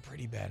probably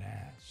pretty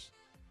badass.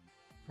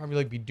 Probably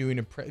like be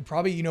doing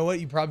probably, you know what?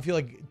 You probably feel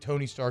like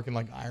Tony Stark in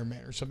like Iron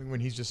Man or something when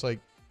he's just like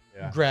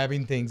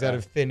grabbing things out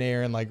of thin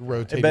air and like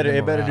rotating them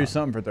It better around. do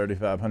something for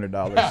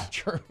 $3,500. Yeah,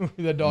 true.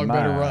 That dog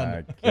better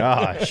run.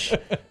 Gosh.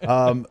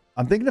 I'm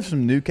thinking of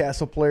some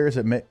Newcastle players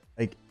that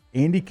like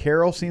Andy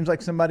Carroll seems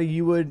like somebody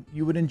you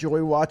would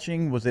enjoy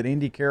watching. Was it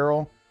Andy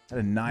Carroll? Had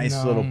a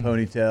nice little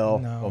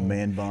ponytail, little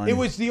man bun. It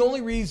was the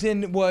only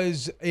reason it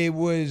was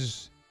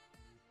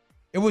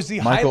the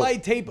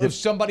highlight tape of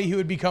somebody who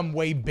had become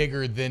way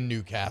bigger than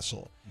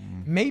Newcastle.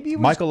 Maybe it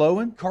was Michael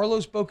Owen?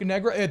 Carlos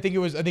Bocanegra. I think it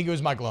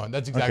was Michael Owen.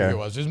 That's exactly who it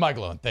was. It was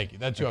Michael Owen. Thank you.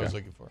 That's who I was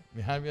looking for. I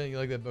mean, how do you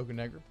like that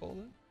Bocanegra poll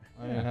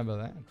then? How about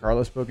that?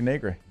 Carlos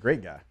Bocanegra.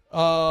 Great guy.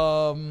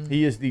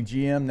 He is the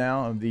GM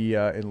now of the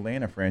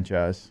Atlanta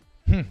franchise.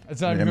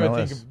 That's not even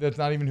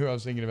who I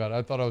was thinking about.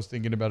 I thought I was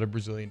thinking about a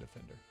Brazilian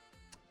defender.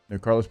 No,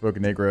 Carlos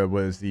Bocanegra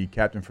was the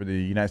captain for the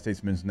United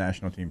States men's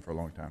national team for a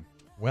long time.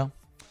 Well,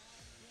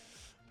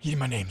 getting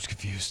my names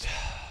confused.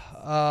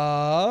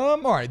 All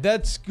right,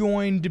 that's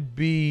going to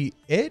be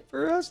it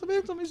for us.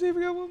 Let me see if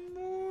we got one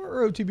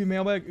more. OTB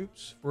mailbag.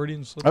 Oops,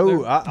 Freudian slip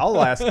there.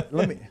 I'll ask.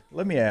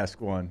 let me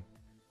ask one.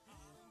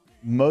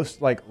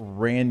 Most like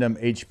random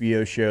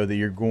HBO show that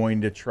you're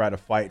going to try to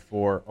fight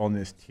for on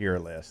this tier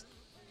list.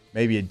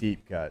 Maybe a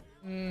deep cut.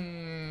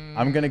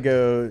 I'm gonna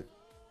go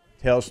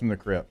Tales from the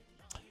Crypt.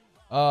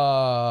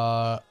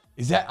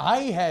 Is that I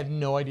had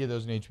no idea that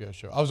was an HBO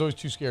show. I was always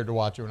too scared to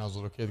watch it when I was a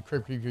little kid. The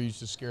Crypt Keeper used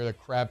to scare the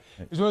crap.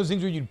 It was one of those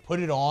things where you'd put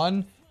it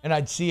on and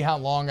I'd see how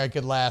long I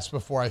could last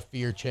before I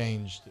fear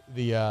changed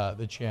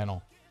the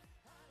channel.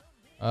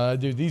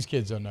 Dude, these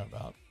kids don't know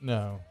about.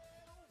 No.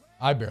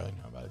 I barely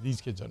know about it.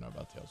 These kids don't know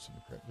about Tales from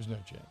the Crypt. There's no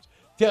chance.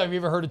 Taylor, have you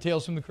ever heard of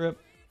Tales from the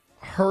Crypt?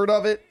 Heard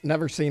of it,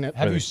 never seen it.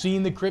 Have you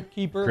seen the Crypt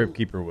Keeper? Crypt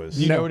Keeper was.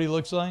 Do you know what he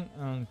looks like?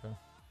 Oh,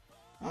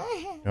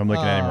 okay. I'm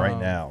looking at him right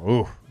now.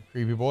 Ooh.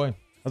 Creepy boy. That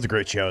was a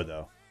great show,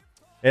 though.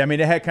 I mean,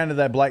 it had kind of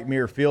that Black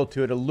Mirror feel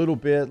to it a little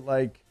bit,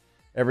 like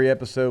every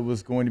episode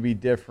was going to be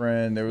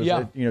different. There was,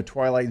 a,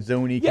 Twilight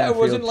Zone-y kind of feel to it. Yeah, it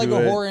wasn't like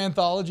a horror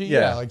anthology.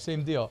 Yeah, like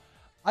same deal.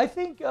 I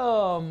think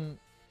I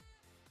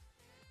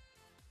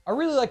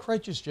really like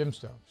Righteous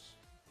Gemstones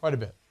quite a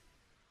bit,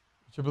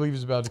 which I believe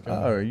is about to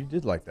come. Oh, you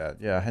did like that.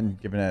 Yeah, I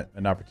hadn't given it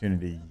an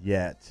opportunity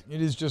yet.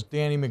 It is just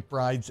Danny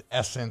McBride's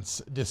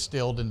essence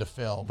distilled into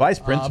film. Vice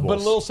Principals. But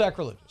a little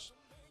sacrilegious.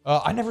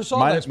 I never saw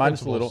Vice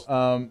Principals. A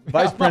little.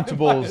 Vice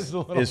Principals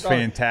is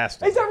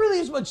fantastic. It's not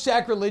really as much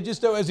sacrilegious,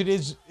 though, as it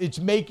is. It's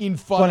making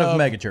fun of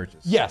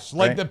megachurches. Yes,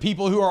 like the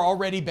people who are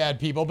already bad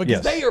people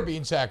because they are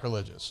being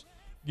sacrilegious,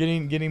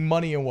 getting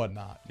money and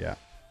whatnot. Yeah.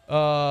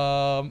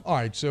 All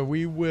right, so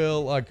we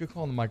will go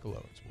call them Michael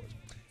Owens, boys.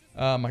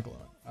 Michael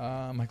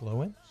Owens. Michael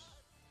Owens.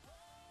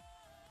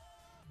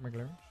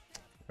 Michael Owens.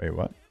 Wait,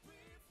 what?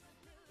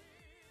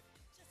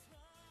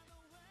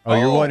 Oh,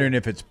 you're wondering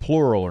if it's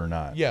plural or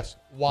not? Yes.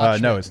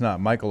 Watchmen. No, it's not.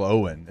 Michael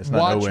Owen. It's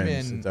not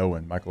Owens. It's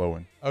Owen. Michael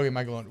Owen. Okay,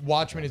 Michael Owen.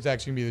 Watchmen is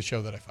actually going to be the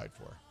show that I fight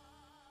for.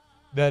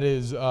 That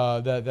is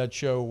that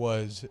show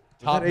was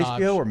top notch.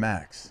 HBO or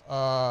Max?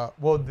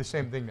 Well, the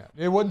same thing now.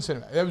 It wasn't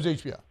cinema. That was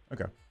HBO.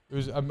 Okay. It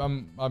was. I'm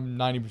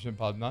 90%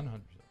 positive, not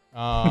 100%.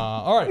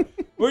 All right.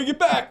 When we get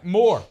back,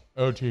 more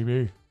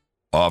OTB.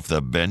 Off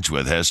the Bench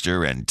with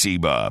Hester and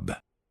T-Bob.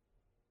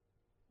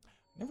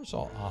 Never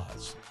saw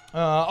Oz.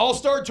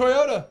 All-Star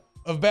Toyota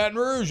of Baton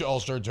Rouge.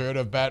 All-Star Toyota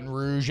of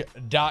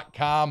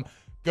BatonRouge.com.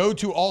 Go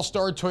to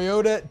All-Star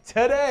Toyota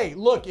today.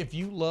 Look, if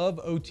you love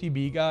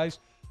OTB, guys,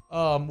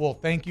 well,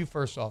 thank you,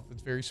 first off.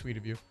 It's very sweet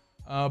of you.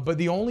 But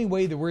the only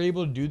way that we're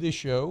able to do this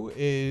show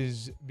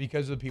is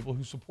because of the people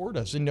who support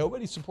us. And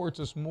nobody supports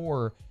us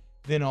more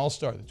than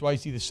All-Star. That's why you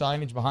see the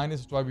signage behind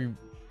us. That's why we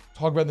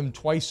talk about them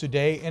twice a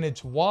day. And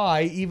it's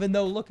why, even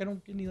though, look, I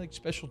don't get any like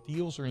special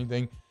deals or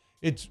anything,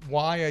 it's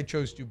why I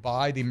chose to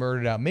buy the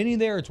Murdered Out Mini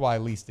there. It's why I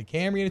leased the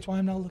Camry. And it's why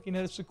I'm not looking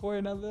at a Sequoia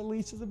now that the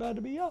lease is about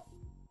to be up.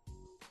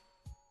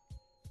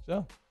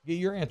 So get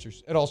your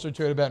answers at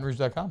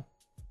allstartoyotabatonrouge.com.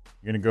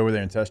 You're going to go over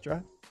there and test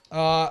drive?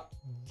 I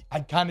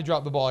kind of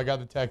dropped the ball. I got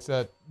the text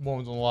that one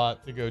was on the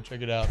lot to go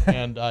check it out,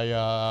 and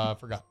I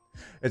forgot.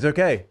 It's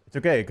okay. It's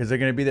okay because they're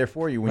going to be there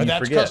for you when you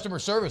forget. That's customer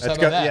service. How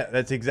about that? Yeah,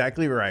 that's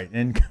exactly right.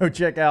 And go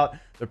check out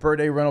the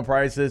per-day rental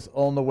prices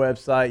on the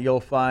website. You'll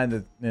find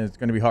that it's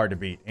going to be hard to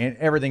beat. And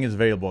everything is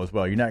available as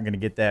well. You're not going to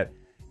get that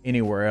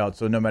anywhere else.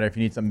 So no matter if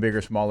you need something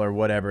bigger, smaller,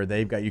 whatever,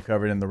 they've got you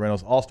covered in the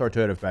rentals. All-Star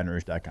Toyota of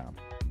BatonRouge.com.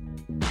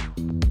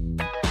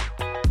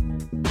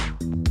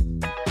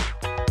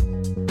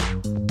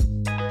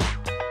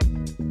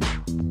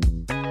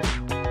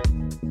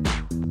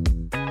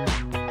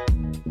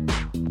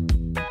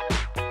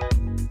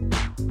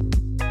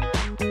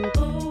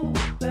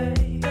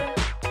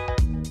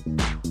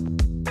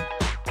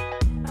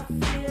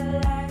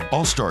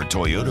 All-Star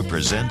Toyota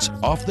presents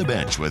Off the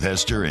Bench with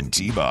Hester and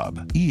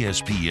T-Bob.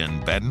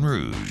 ESPN Baton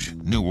Rouge,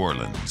 New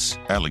Orleans,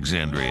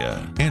 Alexandria,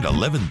 and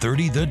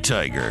 1130 The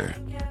Tiger.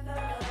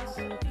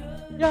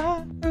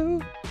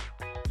 Yahoo!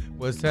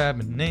 What's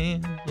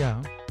happening?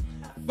 Yeah.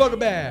 Welcome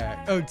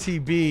back,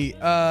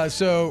 OTB.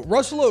 So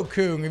Russell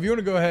Okung, if you want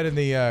to go ahead in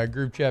the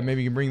group chat,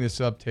 maybe you can bring this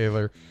up,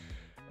 Taylor.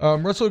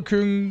 Russell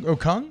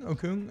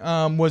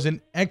Okung was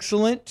an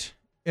excellent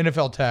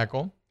NFL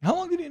tackle. How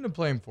long did he end up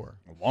playing for?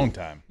 A long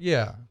time.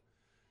 Yeah.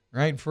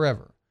 Right?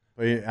 Forever.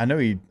 But I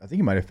think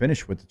he might have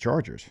finished with the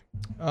Chargers.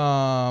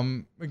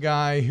 A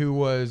guy who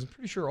was, I'm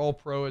pretty sure,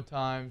 all-pro at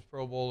times,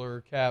 Pro Bowler,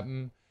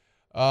 captain.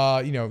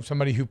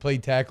 Somebody who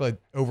played tackle at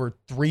over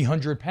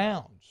 300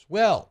 pounds.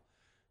 Well,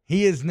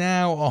 he is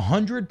now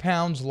 100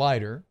 pounds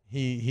lighter.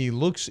 He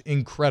looks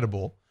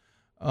incredible.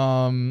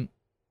 And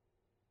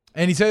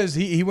he says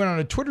he went on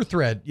a Twitter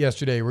thread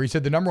yesterday where he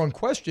said the number one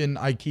question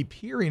I keep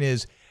hearing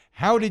is,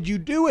 how did you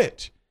do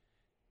it?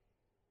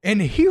 And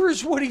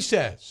here's what he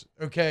says,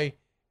 okay?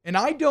 And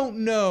I don't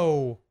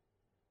know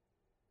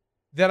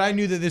that I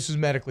knew that this was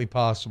medically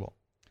possible.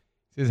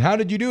 He says, how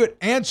did you do it?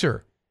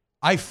 Answer,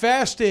 I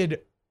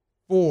fasted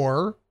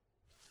for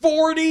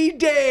 40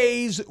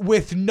 days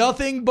with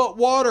nothing but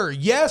water.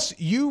 Yes,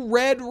 you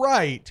read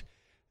right.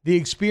 The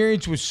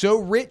experience was so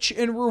rich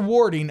and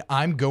rewarding,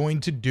 I'm going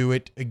to do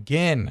it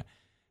again.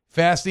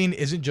 Fasting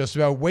isn't just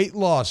about weight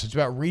loss. It's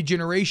about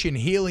regeneration,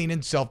 healing,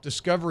 and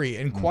self-discovery.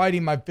 And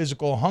quieting my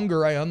physical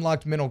hunger, I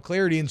unlocked mental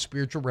clarity and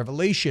spiritual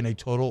revelation, a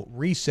total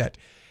reset.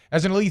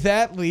 As an elite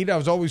athlete, I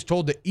was always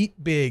told to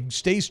eat big,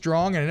 stay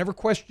strong, and I never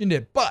questioned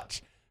it.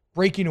 But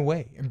breaking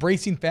away,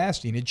 embracing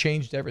fasting, it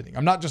changed everything.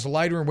 I'm not just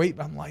lighter in weight,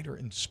 but I'm lighter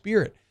in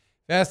spirit.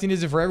 Fasting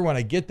isn't for everyone.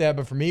 I get that,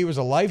 but for me, it was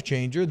a life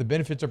changer. The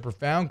benefits are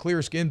profound: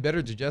 clearer skin,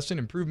 better digestion,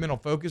 improved mental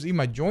focus. Even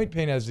my joint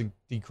pain has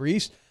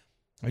decreased.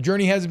 My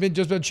journey hasn't been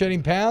just about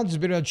shedding pounds. It's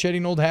been about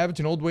shedding old habits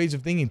and old ways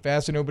of thinking.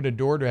 Fasting opened a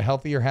door to a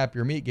healthier,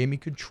 happier me. It gave me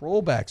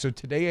control back. So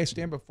today I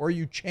stand before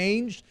you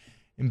changed,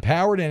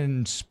 empowered, and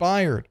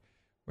inspired.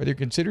 Whether you're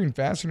considering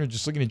fasting or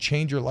just looking to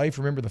change your life,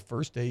 remember the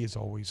first day is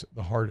always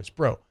the hardest.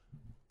 Bro,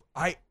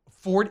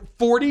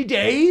 40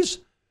 days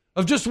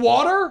of just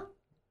water?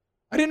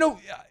 I didn't know.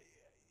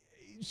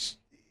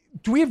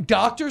 Do we have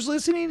doctors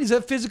listening? Is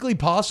that physically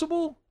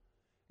possible?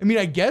 I mean,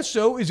 I guess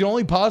so. Is it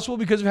only possible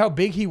because of how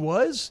big he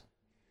was?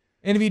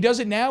 And if he does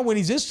it now when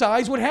he's this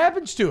size, what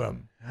happens to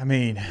him? I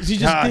mean, does he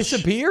just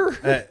disappear?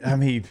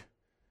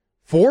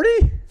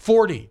 40?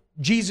 40,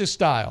 Jesus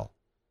style.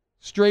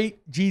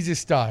 Straight Jesus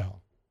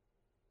style.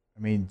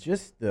 I mean,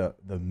 just the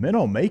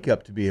mental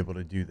makeup to be able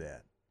to do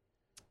that.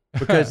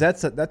 Because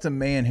that's a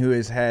man who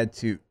has had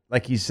to,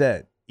 like he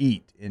said,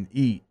 eat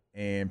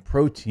and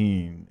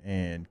protein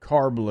and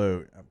carb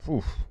load.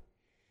 Oof.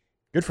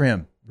 Good for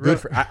him.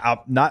 I'm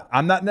not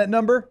in that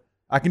number.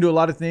 I can do a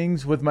lot of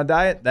things with my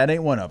diet. That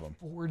ain't one of them.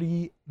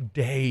 40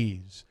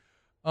 days.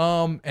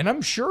 And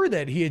I'm sure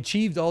that he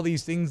achieved all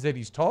these things that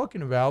he's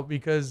talking about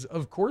because,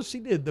 of course, he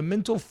did. The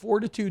mental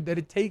fortitude that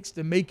it takes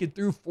to make it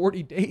through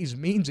 40 days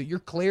means that your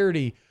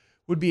clarity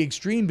would be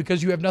extreme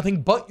because you have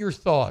nothing but your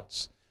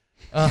thoughts.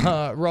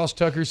 Ross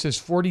Tucker says,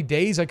 40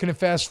 days? I couldn't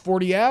fast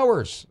 40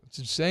 hours. It's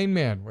insane,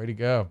 man. Way to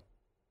go.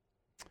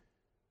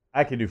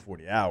 I could do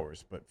 40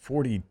 hours, but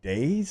 40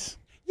 days?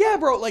 Yeah,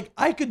 bro. Like,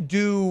 I could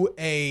do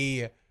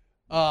a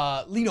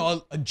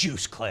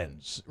juice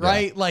cleanse,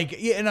 right?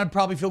 Yeah. And I'd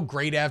probably feel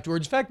great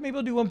afterwards. In fact, maybe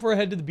I'll do one for a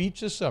head to the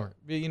beach this summer.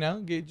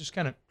 Just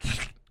kind of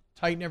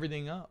tighten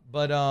everything up.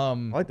 But I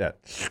like that.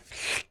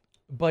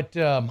 But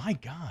my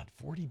God,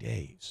 40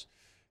 days.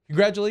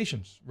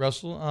 Congratulations,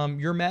 Russell.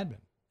 You're a madman.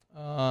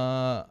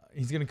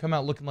 He's gonna come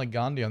out looking like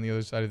Gandhi on the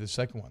other side of the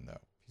second one, though.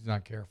 He's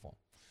not careful.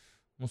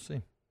 We'll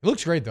see. He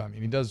looks great, though. I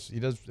mean, he does.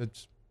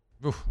 It's.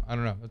 Oof, I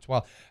don't know. That's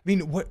wild. I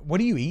mean, what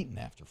are you eating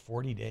after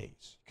 40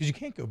 days? Because you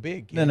can't go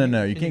big.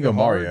 No. You can't go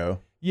Mario. Hard?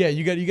 Yeah,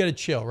 you got to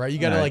chill, right? You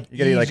got to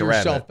ease like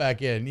yourself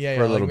back in. Yeah,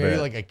 for a little maybe bit.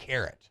 like a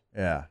carrot.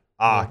 Yeah.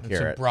 Carrot.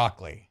 Some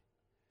broccoli.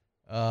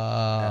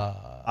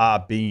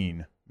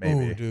 Bean,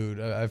 maybe. Oh, dude,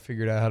 I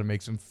figured out how to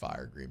make some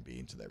fire green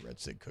beans in that Red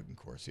Stick cooking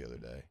course the other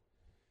day.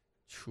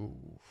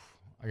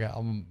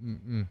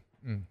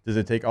 Does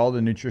it take all the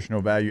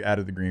nutritional value out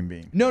of the green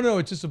bean? No,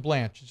 it's just a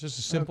blanch. It's just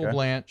a simple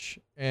blanch,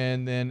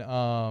 and then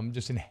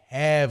just in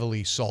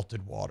heavily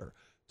salted water.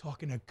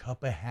 Talking a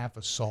cup and a half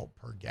of salt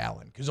per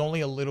gallon, because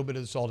only a little bit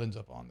of the salt ends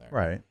up on there.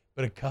 Right.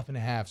 But a cup and a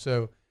half.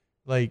 So,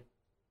 like,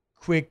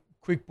 quick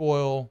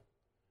boil,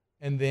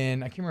 and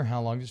then I can't remember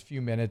how long, just a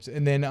few minutes,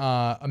 and then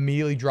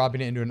immediately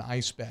dropping it into an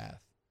ice bath.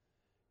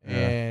 Yeah.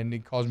 And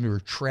it caused me to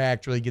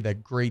retract, really get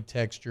that great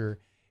texture.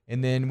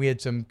 And then we had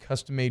some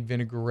custom-made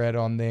vinaigrette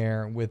on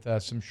there with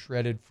some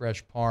shredded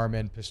fresh parm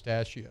and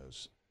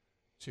pistachios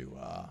to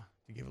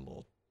give it a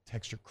little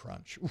texture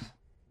crunch. Oof,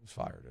 it was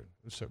fire, dude.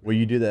 It was so good. Will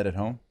you do that at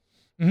home?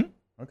 Mm-hmm.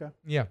 Okay.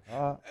 Yeah.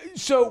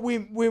 So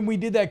when we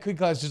did that cook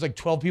class, there's like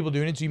 12 people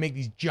doing it. So you make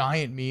these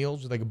giant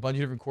meals with like a bunch of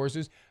different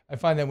courses. I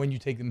find that when you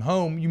take them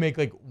home, you make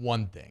like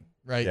one thing,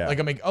 right? Yeah. Like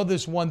I make,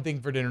 this one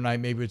thing for dinner night.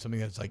 Maybe it's something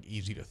that's like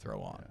easy to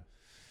throw on.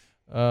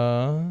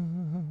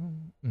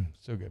 Yeah.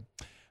 So good.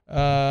 We've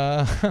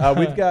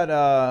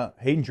got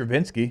Hayden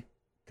Travinsky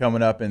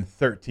coming up in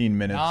 13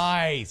 minutes.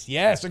 Nice.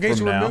 Yes. Okay,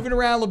 so we're moving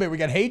around a little bit. We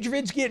got Hayden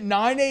Travinsky at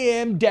 9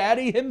 a.m.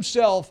 Daddy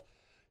himself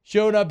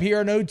showed up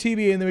here on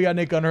OTB, and then we got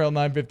Nick Underhill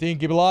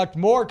 9:15. Keep it locked.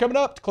 More coming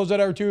up to close out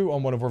hour 2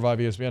 on 104.5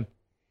 ESPN.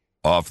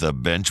 Off the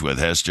Bench with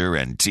Hester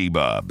and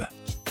T-Bob.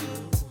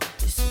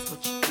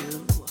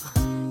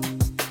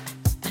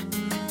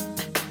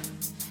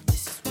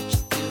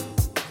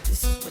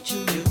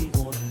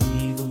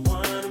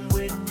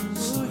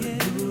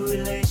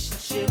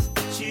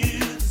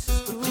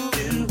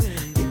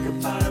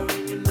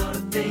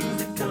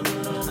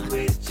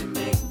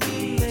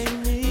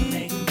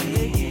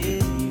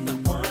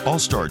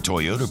 All-Star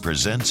Toyota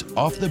presents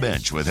Off the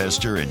Bench with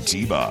Hester and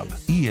T-Bob.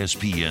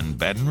 ESPN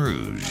Baton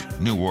Rouge,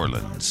 New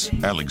Orleans,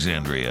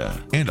 Alexandria,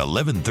 and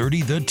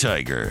 1130 The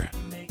Tiger.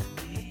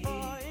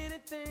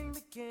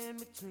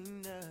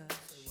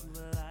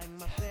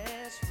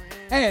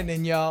 And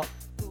then, y'all,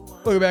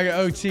 look back at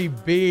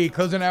OTB,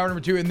 closing hour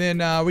number 2. And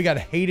then we got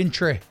Hayden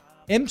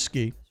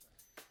Travinsky,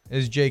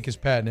 as Jake is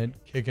patented,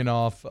 kicking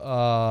off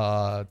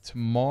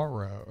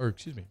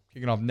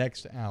kicking off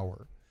next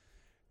hour.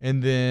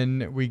 And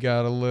then we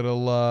got a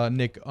little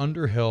Nick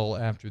Underhill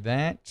after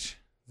that.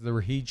 The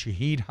Raheed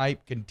Shaheed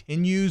hype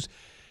continues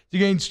to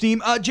gain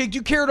steam. Jake, do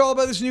you care at all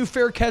about this new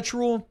fair catch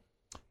rule?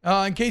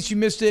 In case you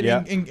missed it,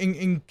 yeah.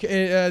 in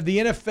the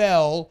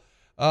NFL,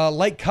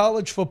 like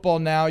college football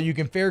now, you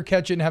can fair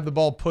catch it and have the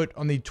ball put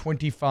on the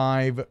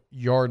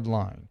 25-yard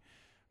line.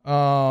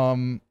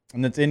 And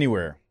that's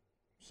anywhere.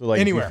 So,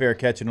 like, anywhere. If you fair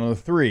catch it on the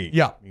 3,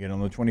 yeah, you get on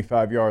the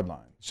 25-yard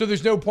line. So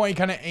there's no point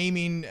kind of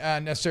aiming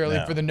necessarily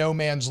for the no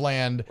man's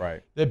land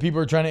that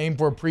people are trying to aim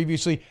for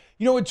previously.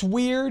 You know, it's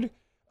weird.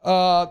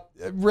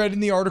 Read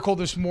in the article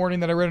this morning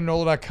that I read on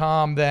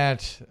NOLA.com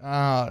that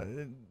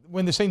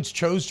when the Saints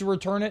chose to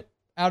return it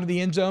out of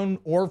the end zone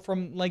or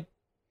from like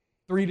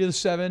 3 to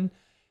 7,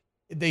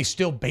 they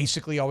still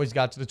basically always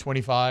got to the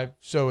 25.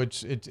 So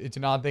it's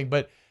an odd thing.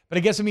 But I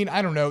guess, I mean,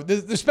 I don't know.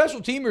 The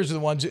special teamers are the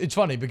ones, it's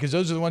funny because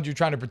those are the ones you're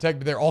trying to protect,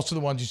 but they're also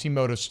the ones you seem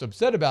most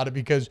upset about it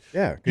because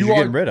you're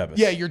getting rid of us.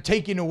 Yeah, you're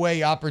taking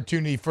away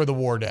opportunity for the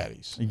War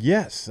Daddies.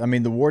 Yes. I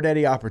mean, the War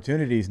Daddy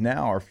opportunities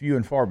now are few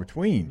and far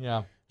between.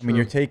 Yeah. I mean,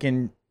 you're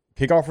taking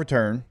kickoff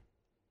return.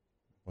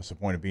 What's the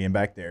point of being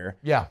back there?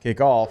 Yeah.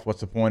 Kickoff.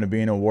 What's the point of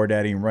being a War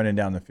Daddy and running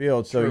down the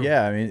field? So,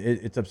 yeah, I mean,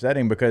 it's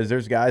upsetting because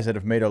there's guys that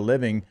have made a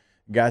living,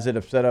 guys that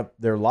have set up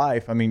their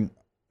life. I mean,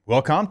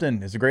 Will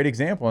Compton is a great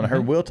example, and I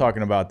heard Will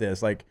talking about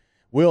this. Like,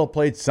 Will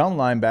played some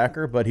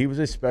linebacker, but he was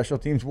a special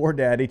teams War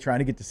Daddy trying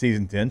to get to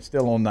season 10,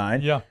 still on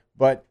 9. Yeah.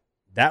 But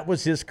that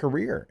was his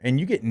career.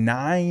 And you get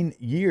 9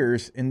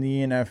 years in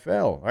the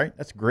NFL, right?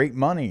 That's great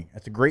money.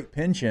 That's a great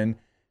pension.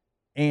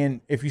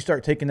 And if you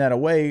start taking that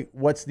away,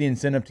 what's the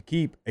incentive to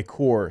keep a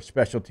core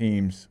special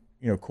teams,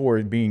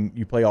 core being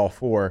you play all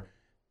 4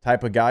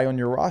 type of guy on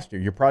your roster?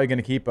 You're probably going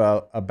to keep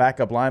a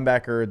backup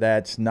linebacker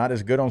that's not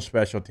as good on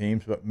special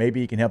teams, but maybe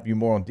he can help you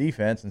more on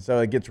defense. And so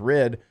it gets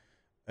rid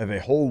of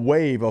a whole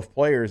wave of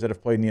players that have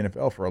played in the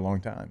NFL for a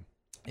long time.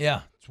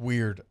 Yeah, it's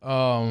weird.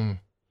 I'll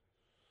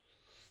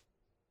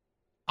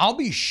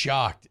be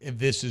shocked if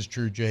this is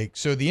true, Jake.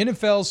 So the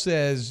NFL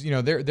says,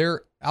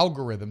 their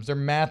algorithms, their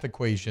math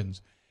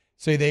equations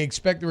say they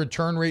expect the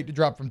return rate to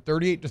drop from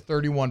 38 to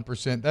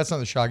 31%. That's not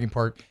the shocking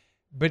part.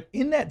 But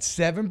in that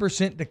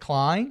 7%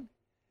 decline,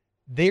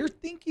 they're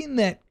thinking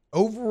that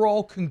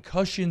overall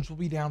concussions will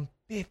be down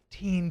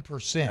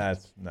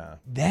 15%.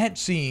 That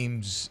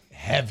seems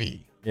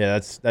heavy. Yeah,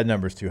 that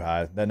number's too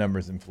high. That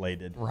number's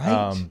inflated.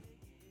 Right.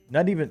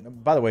 Not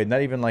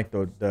even like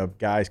the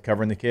guys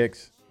covering the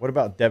kicks. What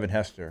about Devin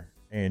Hester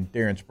and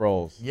Darren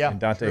Sproles and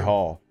Dante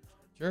Hall?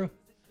 True.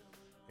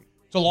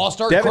 It's a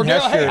lost art. Hey,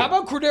 how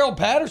about Cordell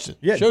Patterson?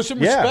 Yeah, show some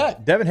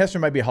respect. Devin Hester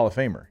might be a Hall of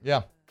Famer.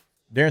 Yeah.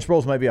 Darren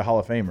Sproles might be a Hall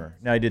of Famer.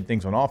 Now, he did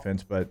things on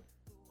offense, but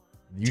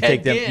you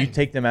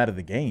take them out of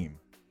the game.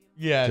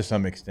 Yeah. To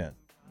some extent.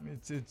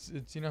 It's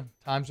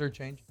times are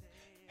changing.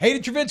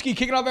 Hayden Travinsky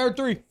kicking off hour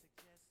 3.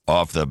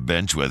 Off the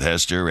Bench with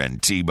Hester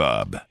and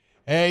T-Bob.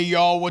 Hey,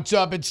 y'all, what's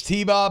up? It's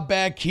T-Bob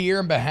back here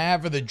on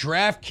behalf of the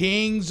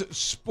DraftKings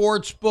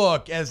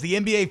Sportsbook as the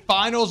NBA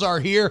Finals are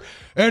here,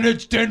 and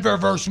it's Denver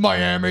versus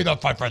Miami. The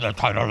fight for the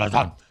title is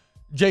on.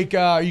 Jake,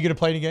 are you going to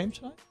play any games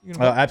tonight?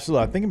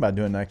 Absolutely. I'm thinking about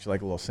doing actually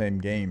like a little same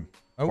game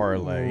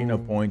parlay.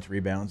 Points,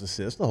 rebounds,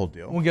 assists, the whole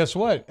deal. Well, guess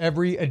what?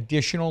 Every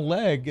additional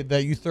leg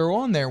that you throw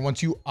on there,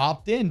 once you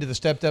opt into the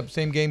stepped-up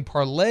same-game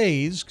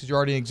parlays, because you're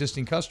already an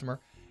existing customer,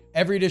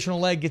 every additional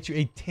leg gets you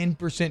a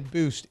 10%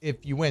 boost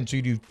if you win. So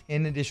you do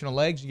 10 additional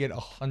legs, you get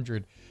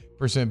 100%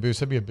 percent boost.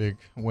 That'd be a big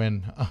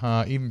win,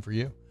 even for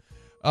you.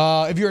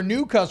 If you're a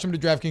new customer to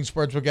DraftKings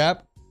Sportsbook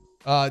app,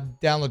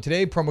 download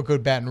today. Promo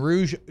code Baton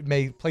Rouge.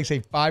 May place a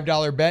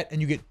 $5 bet,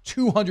 and you get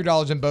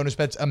 $200 in bonus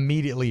bets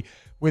immediately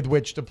with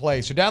which to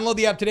play. So download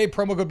the app today.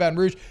 Promo code Baton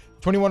Rouge.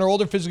 21 or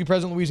older, physically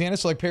present in Louisiana.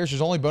 Select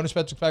parishes only. Bonus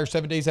bets expire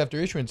 7 days after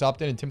issuance.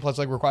 Opt-in and 10+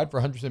 leg required for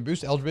 100%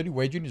 boost. Eligibility,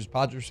 wagering, is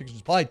deposit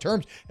restrictions apply.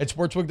 Terms at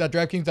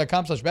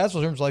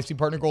sportsbook.draftkings.com/basketball. Terms licensing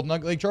partner Golden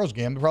Nugget Lake Charles.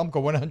 Gambling problem?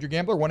 Call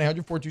 1-800-GAMBLER.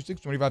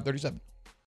 1-800-426-2537.